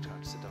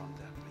 Sweetheart, sit down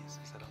there, please.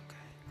 Is that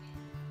okay?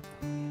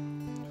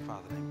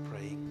 Father, I'm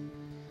praying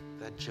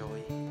that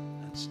joy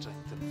and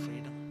strength and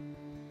freedom,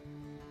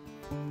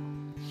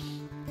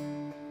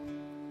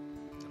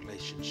 the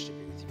relationship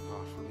with you,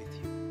 powerful with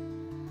you,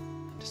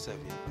 and to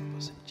serve your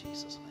purpose in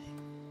Jesus' name.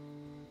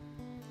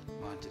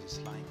 Marjorie's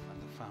life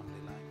and the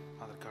family life.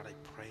 Father God, I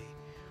pray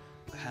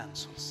the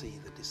hands will see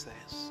the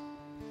desires.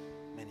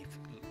 Many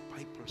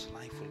Piper's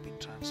life will be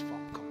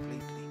transformed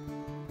completely.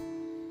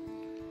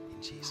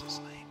 In Jesus'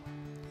 name.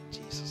 In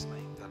Jesus'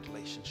 name. That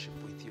relationship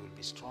with you will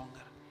be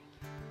stronger.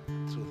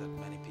 Through that,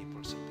 many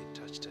people will be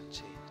touched and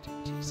changed.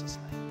 In Jesus'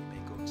 name. You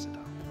may go and sit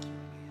down.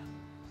 Hallelujah.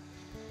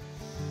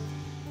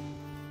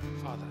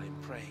 Father, I'm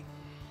praying.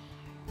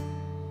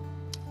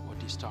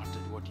 What you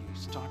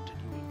started,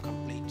 you will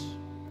complete.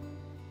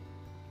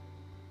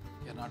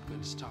 You're not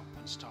going to stop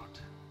and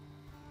start.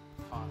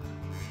 Father,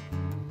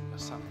 your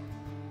Son,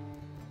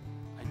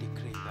 I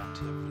decree that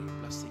every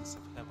blessings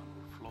of heaven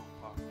will flow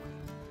powerfully.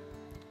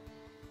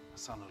 The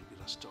Son will be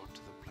restored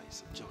to the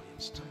place of joy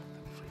and strength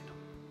and freedom.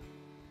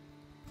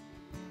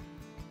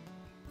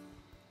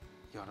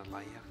 You're a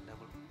liar,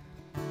 devil.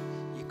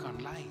 You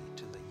can't lie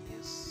to the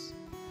years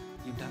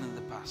you've done in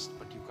the past,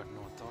 but you've got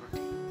no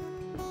authority.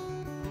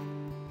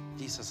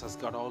 Jesus has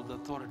got all the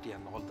authority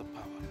and all the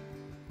power.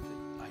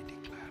 I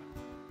declare,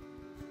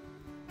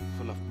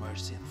 full of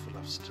mercy and full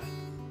of strength,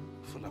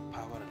 full of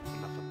power and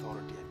full of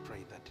authority. I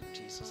pray that in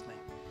Jesus' name.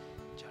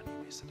 John,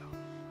 you may sit down.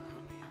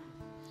 Hallelujah.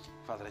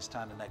 Father, I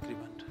stand in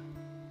agreement.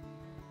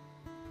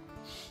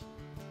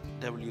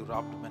 Devil, you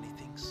robbed many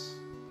things.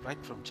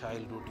 Right from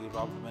childhood, you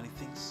robbed many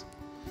things.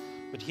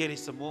 But here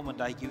is the moment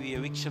I give you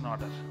eviction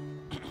order.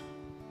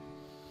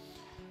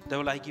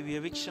 Devil, I give you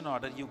eviction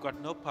order. You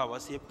got no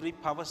powers. Every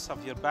powers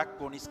of your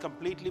backbone is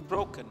completely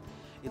broken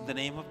in the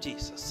name of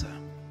Jesus.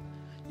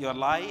 Your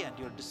lie and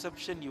your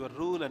deception, your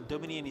rule and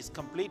dominion is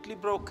completely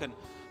broken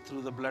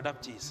through the blood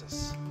of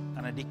Jesus.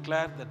 And I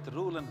declare that the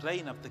rule and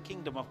reign of the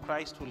kingdom of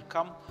Christ will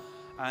come,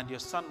 and your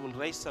Son will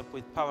rise up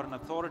with power and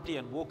authority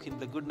and walk in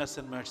the goodness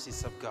and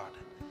mercies of God.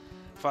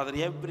 Father,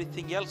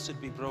 everything else would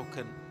be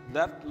broken.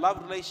 That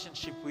love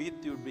relationship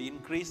with you would be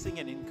increasing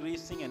and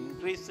increasing and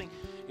increasing.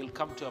 You'll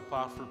come to a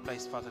powerful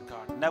place, Father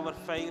God. Never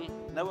fail,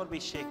 never be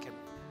shaken.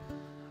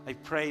 I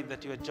pray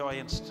that your joy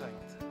and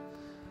strength.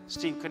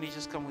 Steve, can you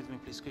just come with me,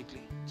 please,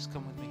 quickly? Just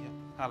come with me here.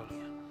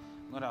 Hallelujah.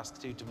 I'm going to ask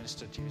Steve to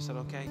minister to you. Is that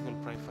okay? We'll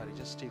pray for you.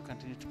 Just Steve,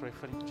 continue to pray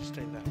for him. Just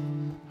stay there.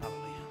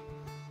 Hallelujah.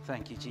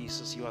 Thank you,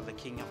 Jesus. You are the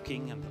King of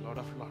Kings and the Lord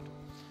of Lords.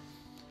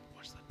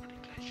 What's that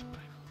particular issue?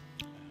 Pray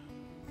for?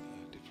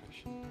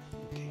 Depression.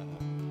 Okay.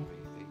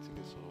 Eating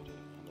disorder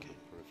and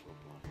peripheral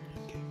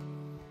blind. Okay.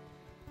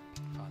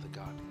 Father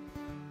God,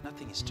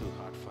 nothing is too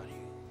hard for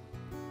you.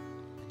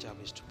 My job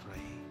is to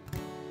pray.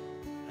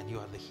 And you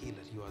are the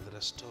healer, you are the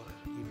restorer.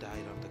 You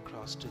died on the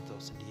cross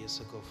 2,000 years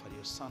ago for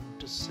your Son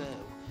to serve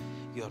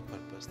your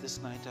purpose.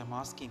 This night I'm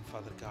asking,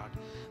 Father God,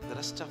 the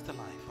rest of the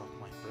life of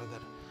my brother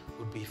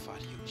would be for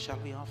you. Shall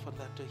we offer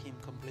that to him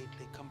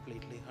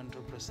completely,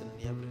 100%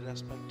 in every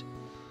respect?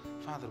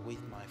 Father,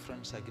 with my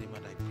friend's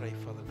agreement, I pray,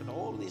 Father, that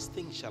all these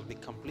things shall be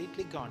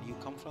completely gone. You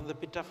come from the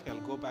pit of hell,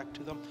 go back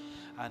to them.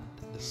 And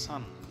the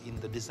Son, in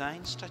the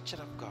design structure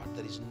of God,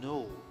 there is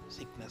no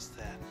sickness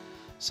there.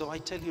 So I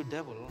tell you,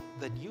 devil,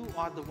 that you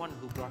are the one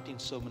who brought in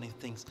so many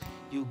things.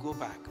 You go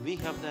back. We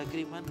have the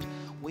agreement.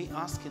 We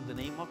ask in the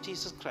name of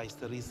Jesus Christ,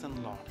 the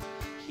risen Lord,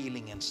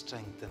 healing and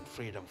strength and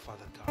freedom,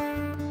 Father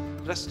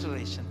God.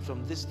 Restoration.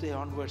 From this day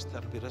onwards,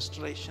 there will be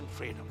restoration,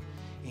 freedom.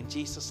 In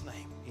Jesus'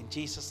 name. In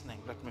Jesus' name.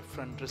 Let my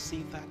friend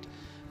receive that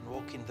and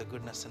walk in the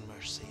goodness and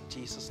mercy. In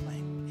Jesus'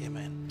 name.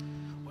 Amen.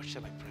 What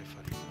shall I pray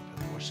for you,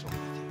 brother? What's wrong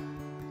with you?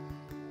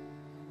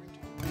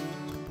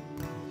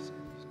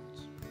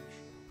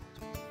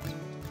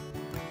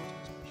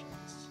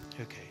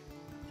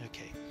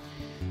 Okay.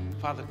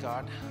 Father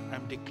God,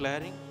 I'm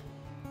declaring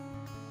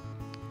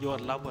your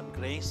love and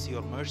grace,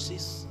 your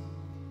mercies.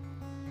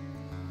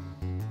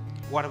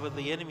 Whatever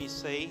the enemies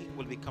say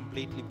will be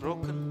completely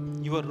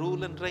broken. Your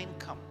rule and reign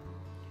come.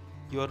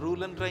 Your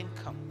rule and reign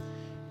come.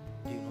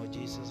 Do you know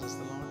Jesus as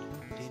the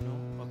Lord? Do you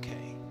know?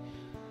 Okay.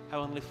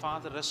 Heavenly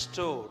Father,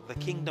 restore the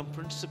kingdom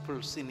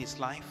principles in his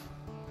life.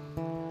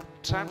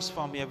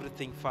 Transform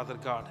everything, Father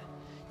God.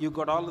 You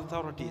got all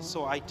authority,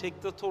 so I take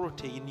the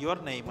authority in your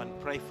name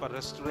and pray for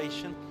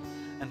restoration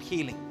and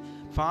healing.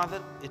 Father,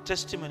 a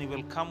testimony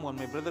will come when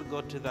my brother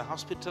go to the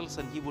hospitals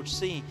and he would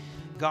see,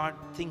 God,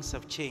 things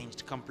have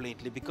changed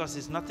completely because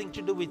it's nothing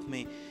to do with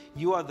me.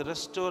 You are the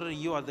restorer,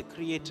 you are the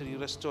creator, you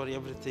restore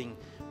everything.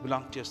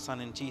 Belong to your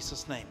Son in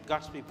Jesus' name.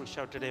 God's people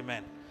shouted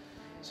amen.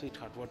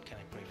 Sweetheart, what can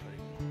I pray for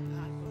you?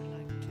 I would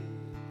like to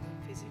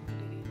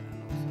physically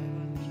and also I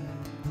want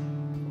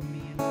for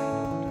me and my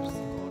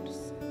daughter's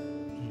God's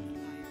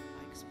life,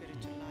 like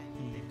spiritual life,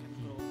 they can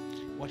grow.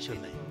 What's your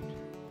with name?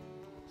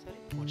 God. Sorry?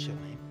 What's your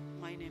name?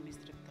 My name is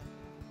Tripta.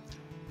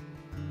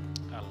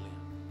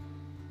 Hallelujah.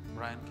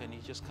 Brian, can you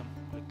just come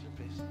quickly,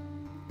 please?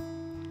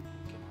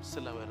 Okay.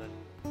 Silla, where are you?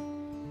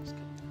 Just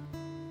come.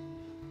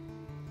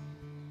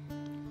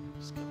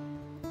 Just come.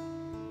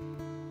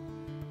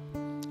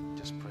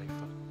 Just pray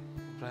for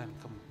Brian.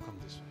 Come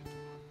this way.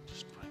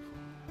 Just pray for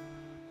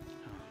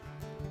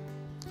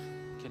him.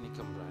 Can you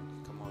come, Brian?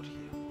 Come out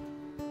here.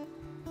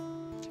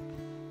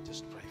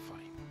 Just pray for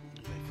him.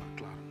 Pray for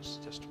Clarence.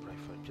 Just pray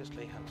for him. Just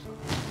lay hands on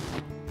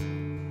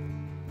him.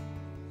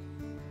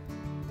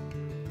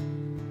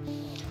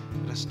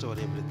 Restore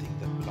everything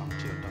that belongs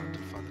to your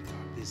daughter, Father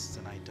God. This is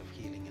a night of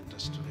healing and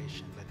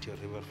restoration. Let your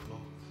river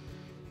flow.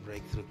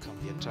 Breakthrough come.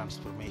 Your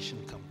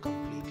transformation come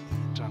completely.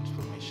 Your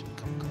transformation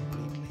come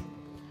completely.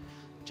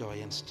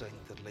 Joy and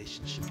strength, the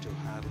relationship to a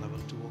higher level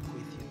to walk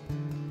with you.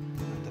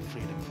 And the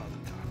freedom, Father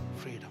God.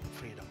 Freedom,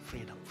 freedom,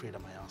 freedom,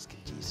 freedom. I ask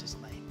in Jesus'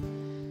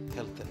 name.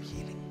 Health and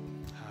healing.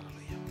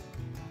 Hallelujah.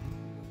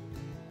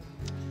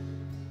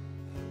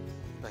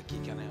 Becky,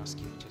 can I ask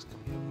you? Just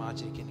come here.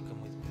 Marjorie, can you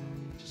come with me?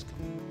 Just come.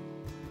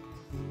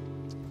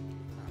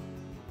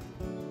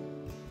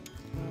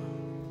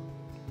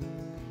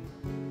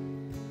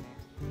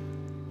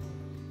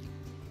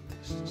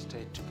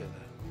 Stay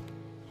together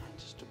and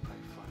just to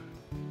pray for her.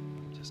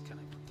 Just can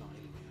I put the oil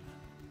in your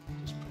hand?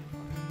 Just pray for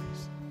her,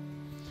 please.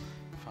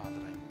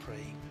 Father, I'm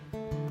praying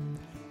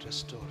and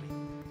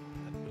restoring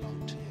that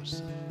belong to your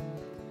Son.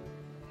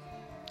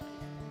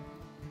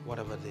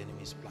 Whatever the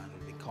enemy's plan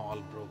will be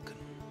called broken,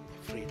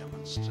 freedom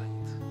and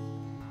strength.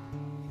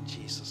 In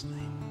Jesus'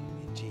 name,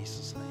 in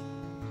Jesus'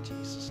 name, in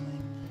Jesus'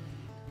 name.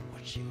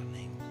 What's your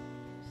name?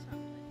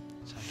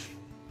 Sandra.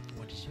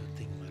 What is your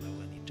thing, my love,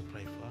 I need to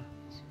pray for?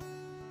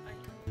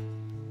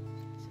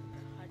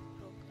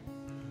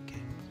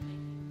 Okay.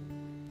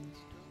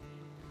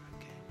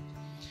 Okay.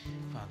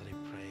 Father, I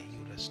pray you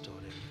restore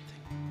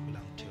everything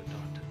belong to your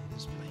daughter in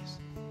this place.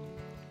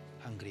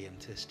 Hungry and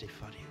thirsty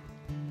for you.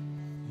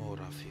 More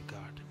of you,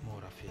 God.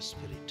 More of your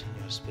spirit.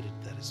 In your spirit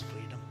there is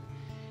freedom.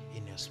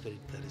 In your spirit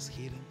there is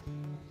healing.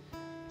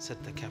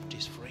 Set the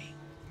captives free.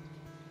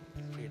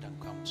 Freedom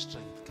come,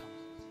 strength come,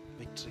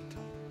 victory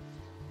come.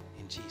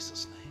 In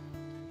Jesus' name,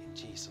 in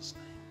Jesus'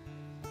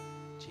 name,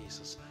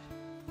 Jesus'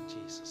 name,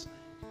 Jesus'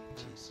 name,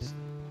 Jesus'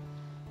 name.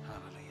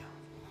 Hallelujah.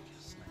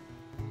 Yes,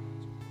 name.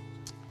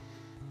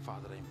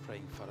 Father, I'm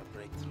praying for a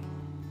breakthrough.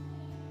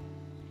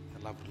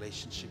 A love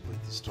relationship with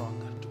you,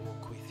 stronger to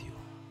walk with you.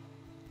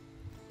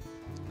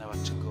 Never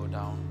to go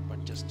down,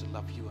 but just to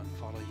love you and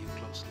follow you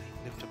closely.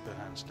 Lift up your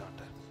hands,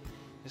 daughter.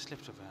 Just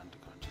lift up your hand to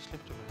God. Just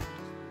lift up your hand.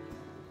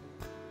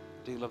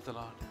 Do you love the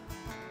Lord?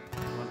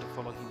 You want to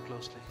follow Him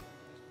closely?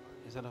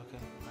 Is that okay?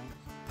 Right?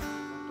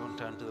 Don't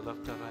turn to the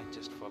left or right.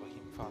 Just follow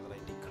Him. Father, I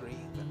decree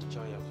that the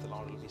joy of the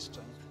Lord will be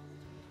strength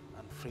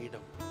and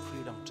freedom.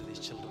 Freedom to these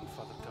children,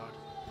 Father God.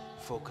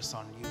 Focus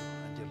on you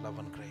and your love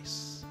and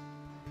grace.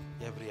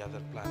 Every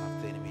other plan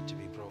of the enemy to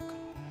be broken.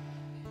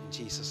 In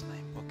Jesus'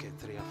 name. Okay,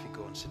 3 of you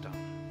go and sit down.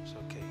 It's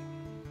okay.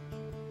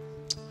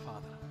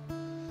 Father,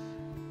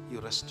 you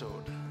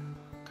restored.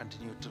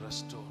 Continue to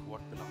restore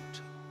what belonged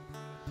to.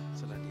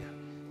 So that, yeah,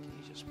 can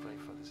you just pray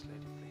for this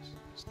lady, please?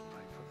 Just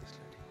pray for this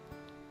lady.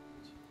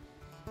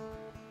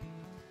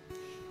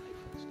 Pray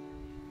for this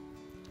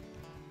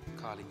lady.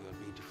 Calling your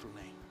beautiful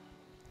name.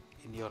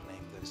 In your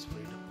name there is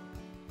freedom.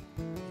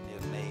 In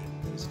your name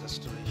there is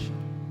restoration.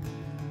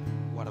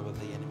 Whatever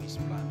the enemy's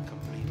plan,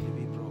 completely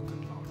be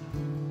broken, Lord.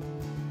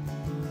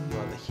 You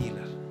are the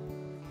healer.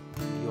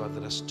 You are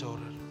the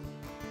restorer.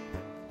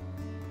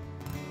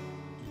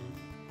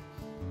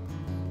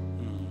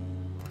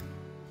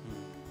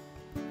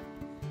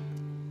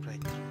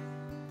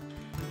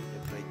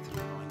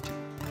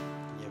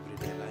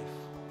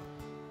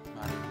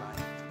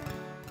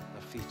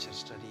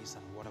 Studies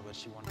and whatever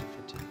she wanted to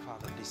fit in,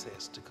 Father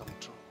desires to come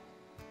true.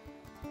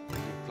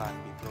 Every plan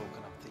be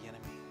broken of the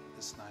enemy.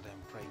 This night I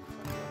am praying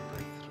for your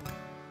breakthrough,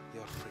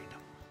 your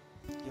freedom,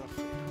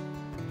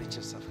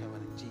 riches of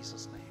heaven in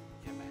Jesus' name.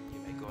 Amen. You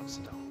may go and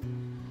sit down.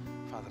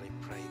 Father, I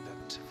pray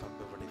that for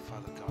Beverly,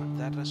 Father God,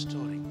 that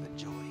restoring the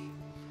joy,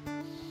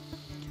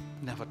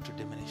 never to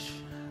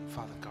diminish, and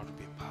Father God to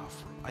be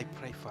powerful. I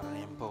pray for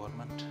an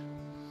empowerment.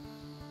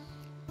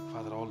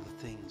 Father, all the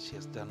things she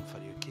has done for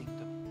your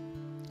kingdom.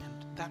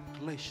 That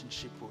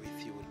relationship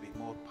with you will be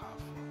more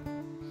powerful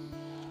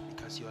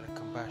because you are a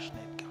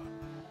compassionate God,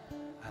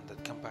 and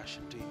that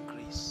compassion to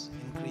increase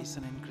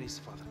and increase,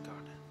 Father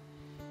God.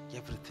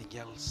 Everything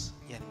else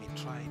the enemy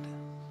tried,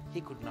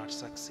 he could not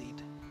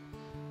succeed.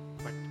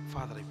 But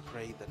Father, I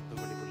pray that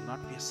Beverly will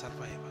not be a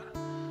survivor,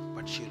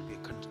 but she will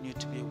continue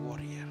to be a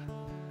warrior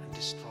and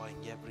destroying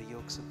every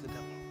yokes of the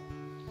devil.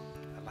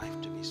 A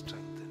life to be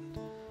strengthened,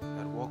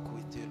 her walk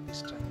with you will be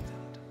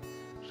strengthened.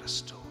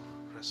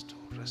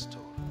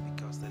 Restore,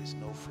 because there is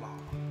no flaw.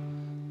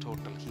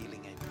 Total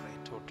healing I pray,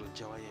 total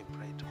joy I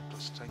pray, total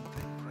strength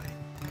I pray.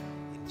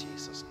 In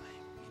Jesus'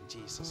 name, in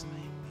Jesus'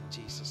 name, in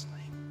Jesus'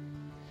 name.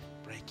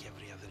 Break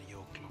every other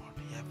yoke, Lord.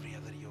 Every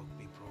other yoke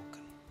be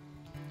broken.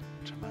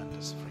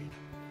 Tremendous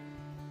freedom.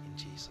 In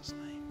Jesus'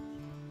 name,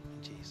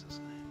 in Jesus'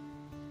 name.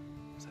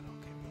 Is that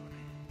okay,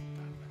 everybody?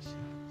 God bless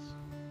you.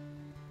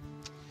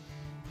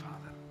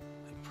 Father,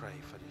 I pray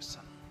for your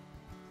son.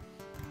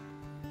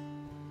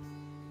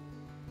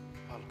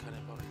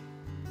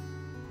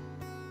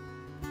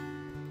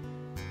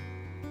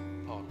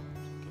 Paul,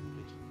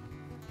 complete.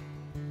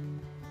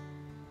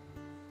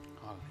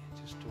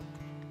 Hallelujah. Just talk.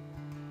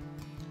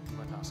 You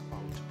might ask Paul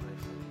to pray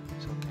for you.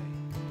 It's okay.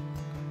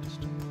 God, just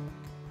come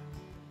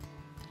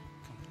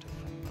to a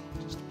friend.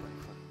 Just pray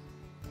for him.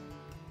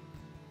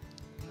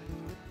 Pray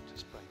for him.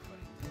 Just pray for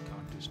him. That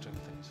God do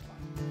strengthen his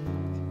life.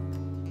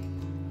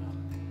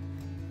 Hallelujah.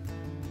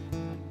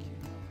 Thank you.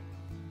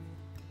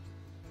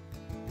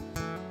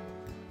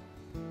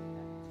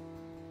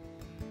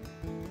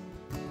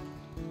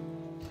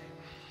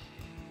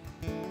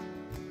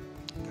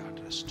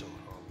 Restore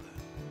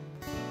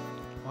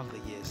all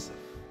the years of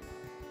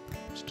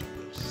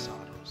struggles,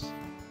 sorrows.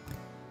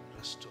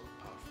 Restore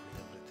powerfully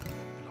everything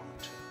that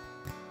belonged to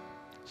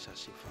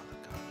Shashi, Father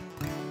God.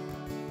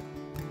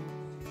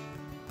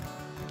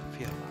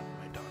 Fear not,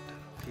 my daughter,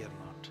 fear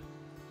not,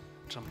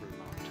 tremble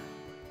not,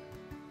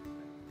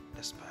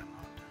 despair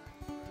not.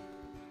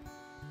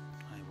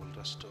 I will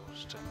restore,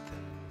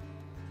 strengthen,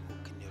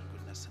 walk in your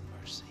goodness and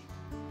mercy.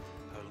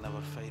 I will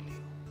never fail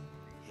you.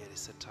 Here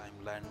is a time,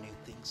 learn new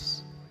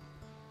things.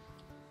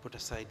 Put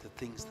aside the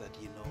things that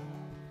you know,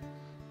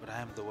 but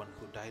I am the one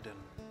who died and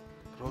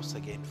rose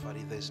again for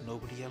you. There is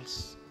nobody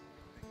else,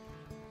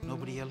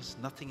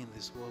 nothing in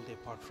this world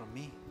apart from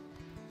me.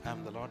 I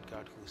am the Lord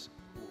God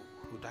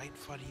who died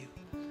for you.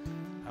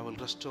 I will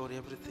restore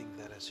everything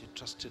there as you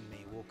trust in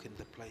me, walk in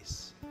the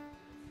place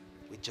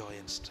with joy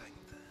and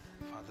strength.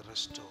 Father,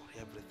 restore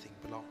everything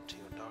belong to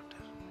your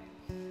daughter.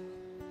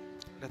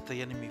 Let the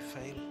enemy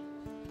fail,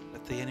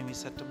 let the enemy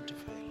set him to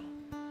fail.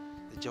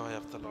 The joy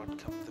of the Lord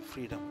come, the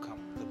freedom come,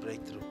 the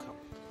breakthrough come.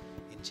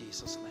 In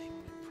Jesus' name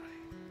I pray.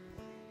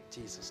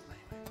 Jesus'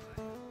 name I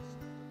pray.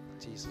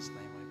 Jesus' name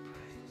I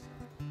pray.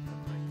 Your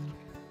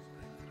breakthrough.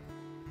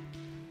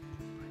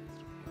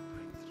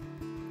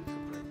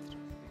 Your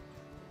breakthrough.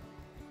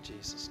 In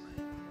Jesus'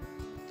 name.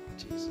 In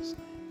Jesus'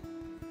 name.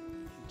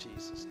 In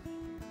Jesus'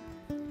 name.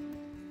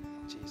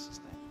 In Jesus'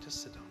 name. Just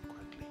sit down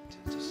quietly.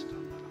 Just sit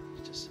down.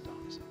 Just sit down.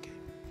 It's okay.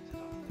 Sit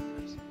down,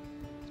 please.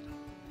 Sit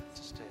down.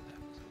 Just stay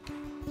there. It's okay.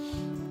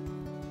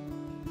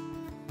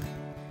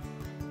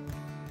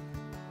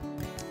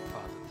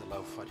 Father, the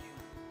love for you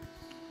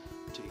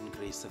to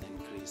increase and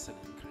increase and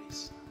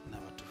increase,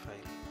 never to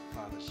fail.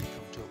 Father, she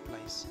come to a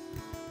place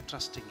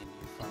trusting in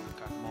you, Father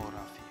God,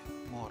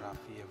 more of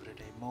you every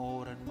day,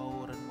 more and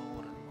more and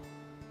more and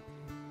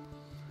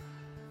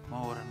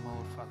more and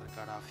more, Father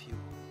God, of you.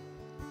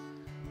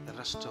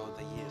 Restore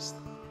the years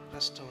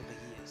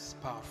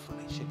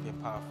powerfully. She'll be a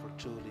powerful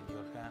tool in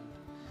your hand.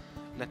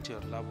 Let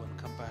your love and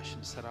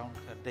compassion surround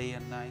her day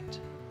and night.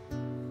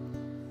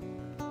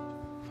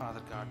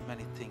 Father God,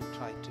 many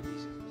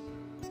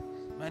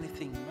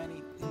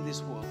in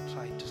this world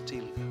tried to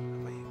steal her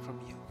away from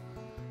you,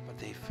 but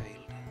they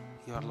failed.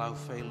 Your love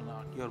failed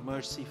not, your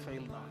mercy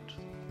failed not.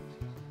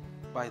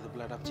 By the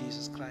blood of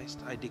Jesus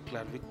Christ, I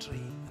declare victory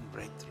and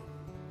breakthrough.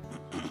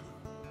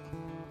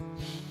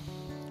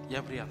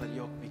 Every other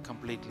yoke be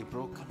completely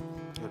broken.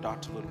 Your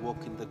daughter will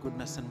walk in the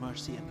goodness and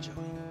mercy and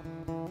joy.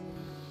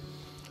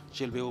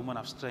 She'll be a woman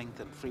of strength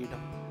and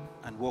freedom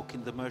and walk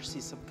in the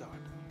mercies of God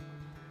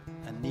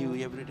and knew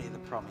every day the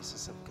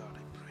promises of God,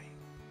 I pray.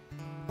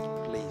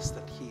 Release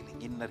that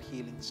healing, inner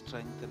healing,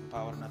 strength and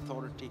power and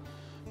authority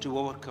to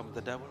overcome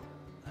the devil,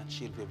 and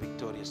she'll be a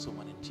victorious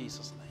woman in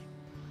Jesus' name.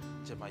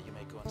 Gemma, you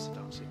may go and sit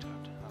down,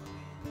 sweetheart.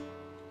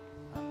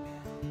 Hallelujah.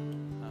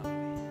 Hallelujah.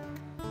 Hallelujah.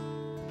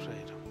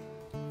 Freedom.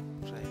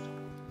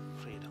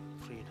 Freedom.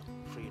 Freedom.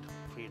 Freedom.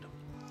 Freedom.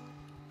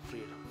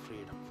 Freedom.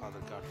 Freedom.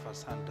 Father God,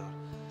 first hand door.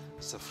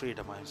 It's a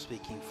freedom I am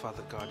speaking.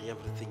 Father God,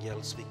 everything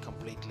else be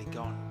completely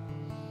gone.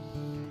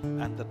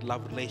 And that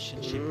love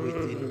relationship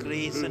with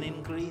increase and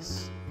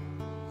increase.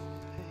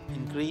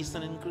 Increase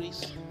and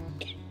increase.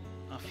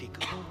 Off you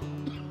go.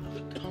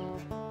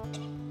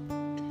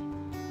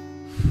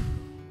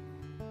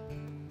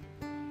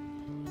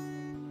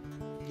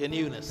 A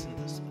newness in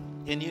this,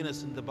 a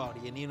newness in the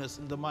body, a newness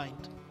in the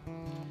mind.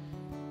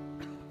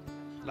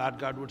 Lord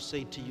God would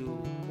say to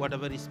you,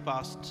 whatever is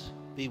past,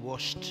 be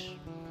washed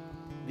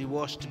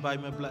by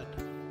my blood.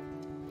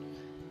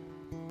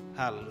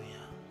 Hallelujah.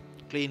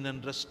 Clean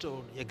and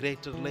restored, a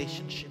greater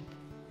relationship,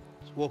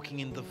 walking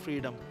in the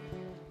freedom,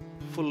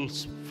 full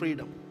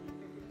freedom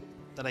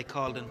that I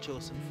called and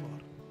chosen for.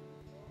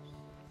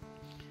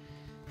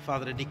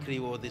 Father, I decree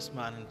over this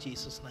man in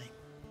Jesus' name.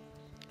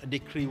 I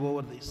decree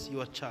over this,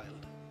 your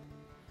child.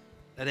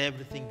 Let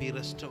everything be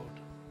restored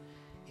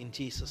in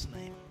Jesus'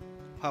 name.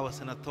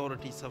 Powers and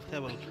authorities of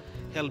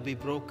hell be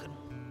broken.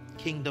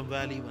 Kingdom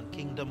value and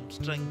kingdom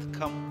strength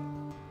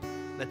come.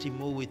 Let him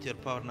move with your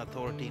power and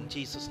authority in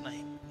Jesus'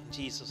 name. In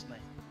Jesus' name.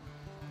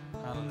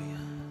 Hallelujah.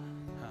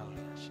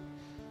 Hallelujah.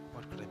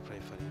 What could I pray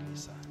for you,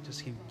 Lisa?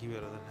 Just give your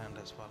other hand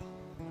as well.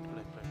 What could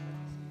I pray for you?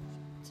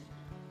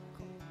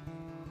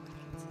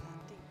 Into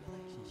that deep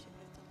relationship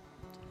with the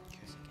Lord.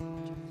 So can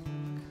you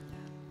just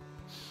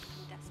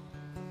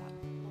desperate for that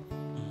love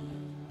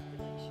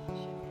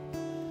relationship?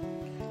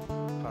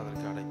 Father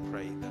God, I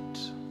pray that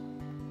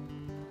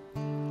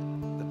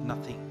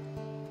nothing,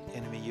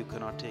 enemy, you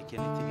cannot take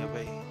anything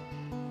away.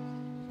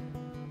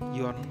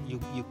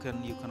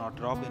 You cannot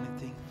rob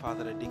anything.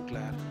 Father, I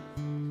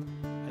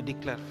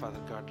declare, Father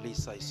God,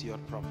 Lisa is your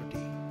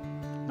property,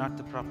 not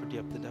the property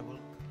of the devil,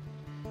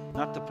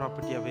 not the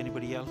property of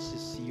anybody else.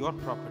 It's your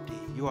property.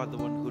 You are the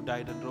one who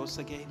died and rose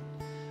again.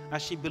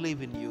 As she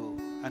believes in you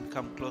and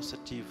come closer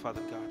to you,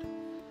 Father God,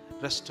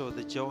 restore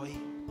the joy,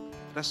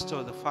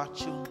 restore the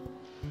fortune,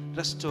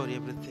 restore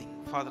everything.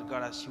 Father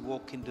God, as you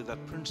walk into the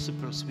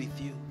principles with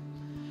you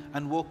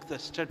and walk the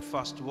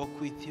steadfast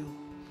walk with you,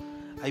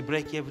 I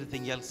break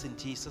everything else in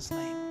Jesus'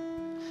 name.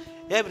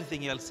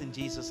 Everything else in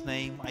Jesus'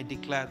 name, I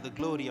declare the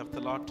glory of the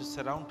Lord to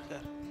surround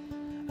her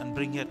and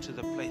bring her to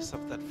the place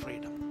of that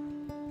freedom.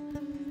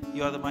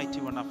 You are the mighty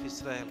one of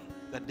Israel,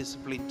 that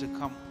discipline to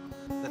come,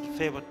 that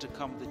favor to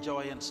come, the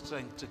joy and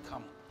strength to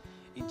come.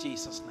 In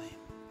Jesus' name,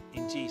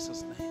 in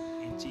Jesus'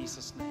 name, in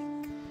Jesus'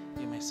 name.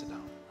 You may sit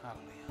down.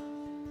 Hallelujah.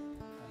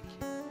 Thank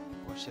you.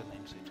 What's your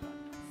name, sweetheart?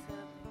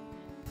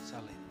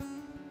 Sally.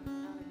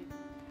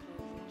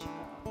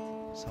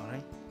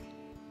 Sorry?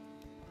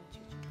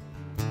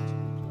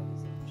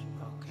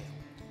 Okay.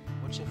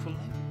 What's your full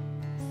name?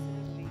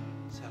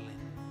 Sally.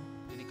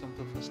 Did you come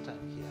the first time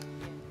here?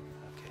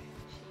 Okay.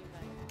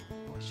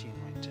 Oh, she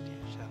invited you,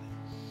 Sally.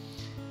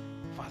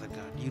 Father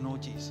God, you know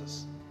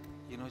Jesus.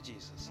 You know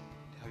Jesus.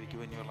 Have you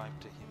given your life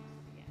to him?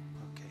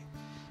 Okay.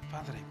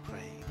 Father, I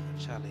pray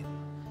that Shally's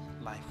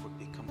life would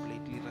be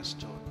completely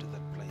restored to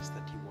that place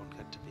that you want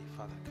her to be,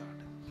 Father God.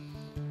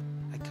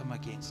 I come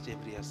against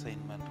every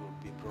assignment would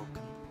be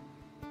broken.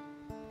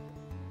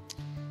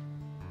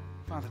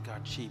 Father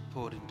God, she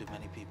poured into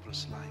many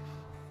people's life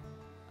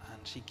and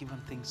she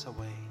given things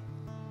away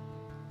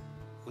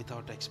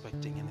without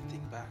expecting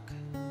anything back.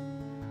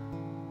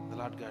 The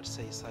Lord God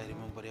says, I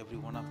remember every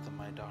one of them,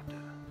 my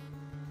daughter.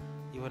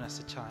 Even as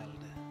a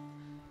child,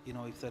 you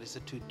know, if there is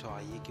a two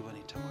toy, you given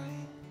it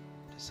away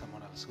to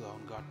someone else who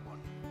haven't got one.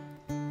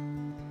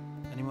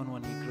 Anyone,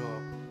 when you grow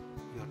up,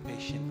 you are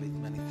patient with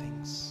many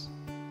things.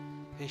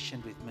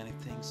 Patient with many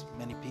things,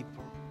 many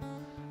people.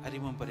 I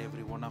remember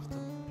every one of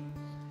them.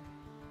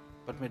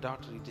 But my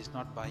daughter, it is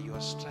not by your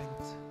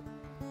strength.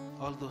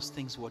 All those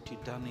things what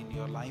you've done in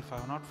your life, I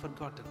have not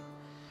forgotten.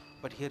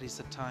 But here is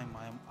the time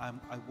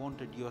I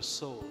wanted your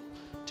soul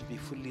to be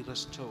fully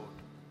restored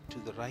to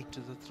the right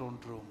to the throne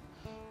room,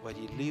 where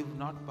you live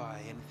not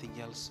by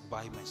anything else,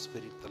 by my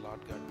Spirit, the Lord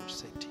God will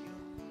say to you.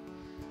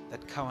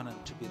 That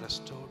covenant to be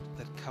restored,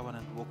 that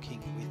covenant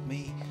walking with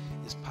me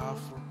is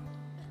powerful,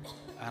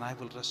 and I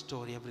will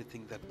restore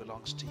everything that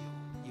belongs to you.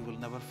 You will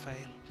never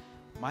fail.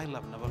 My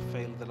love never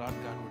failed, the Lord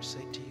God would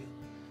say to you.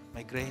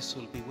 My grace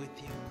will be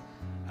with you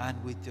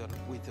and with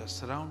your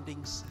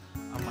surroundings,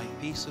 and my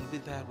peace will be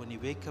there. When you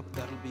wake up,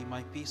 there will be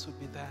my peace will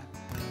be there.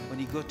 When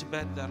you go to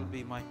bed, there will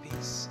be my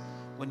peace.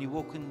 When you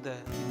walk in the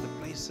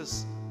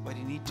places where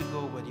you need to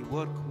go, where you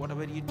work,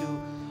 whatever you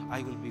do,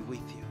 I will be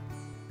with you.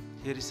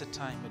 Here is a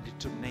time of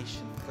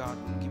determination. God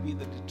will give you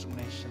the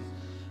determination,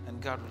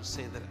 and God will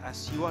say that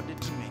as you are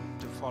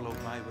determined to follow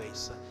my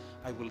ways,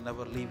 I will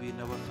never leave you,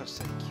 never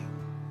forsake you.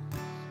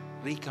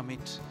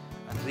 Recommit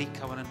and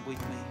recovenant with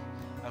me.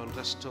 I will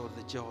restore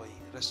the joy,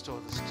 restore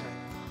the strength.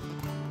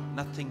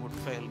 Nothing would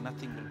fail,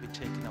 nothing will be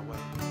taken away.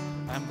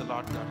 I am the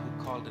Lord God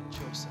who called and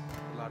chosen.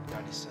 The Lord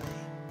God is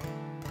saying,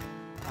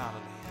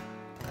 hallelujah.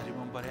 I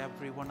remember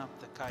every one of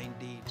the kind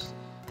deeds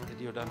that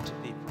you have done to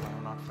people. I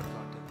have not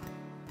forgotten.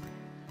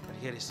 But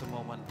here is a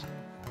moment,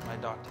 my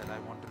daughter, I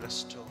want to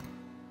restore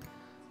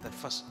that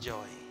first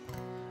joy,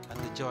 and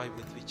the joy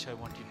with which I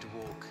want you to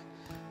walk.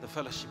 The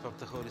fellowship of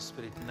the Holy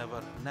Spirit,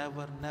 never,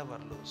 never, never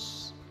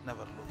lose.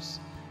 Never lose.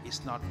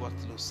 It's not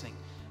worth losing.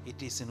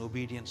 It is in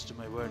obedience to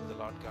my word, the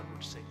Lord God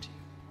would say to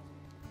you.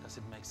 Does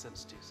it make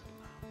sense to you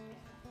now?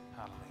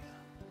 Hallelujah.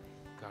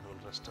 God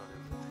will restore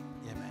everything.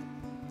 Amen.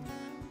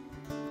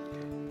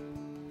 Okay.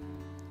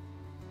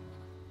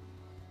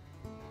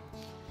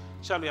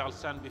 Shall we all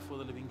stand before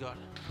the living God?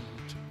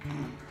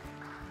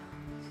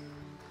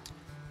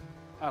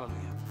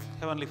 Hallelujah.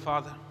 Heavenly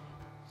Father,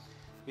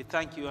 we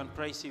thank you and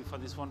praise you for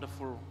this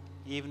wonderful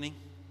evening.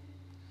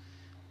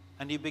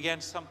 And you began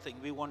something.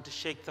 We want to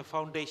shake the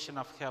foundation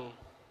of hell.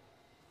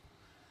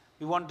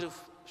 We want to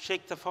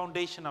shake the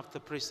foundation of the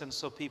prison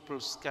so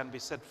people can be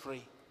set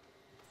free.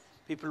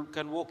 People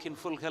can walk in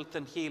full health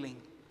and healing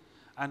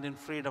and in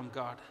freedom,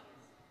 God.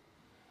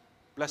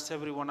 Bless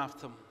every one of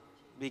them.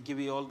 We give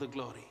you all the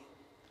glory.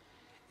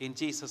 In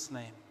Jesus'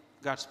 name,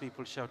 God's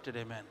people shouted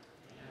amen. Amen.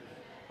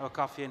 Have a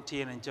coffee and tea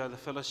and enjoy the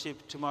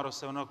fellowship. Tomorrow,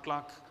 7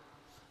 o'clock,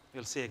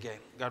 we'll see you again.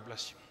 God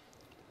bless you.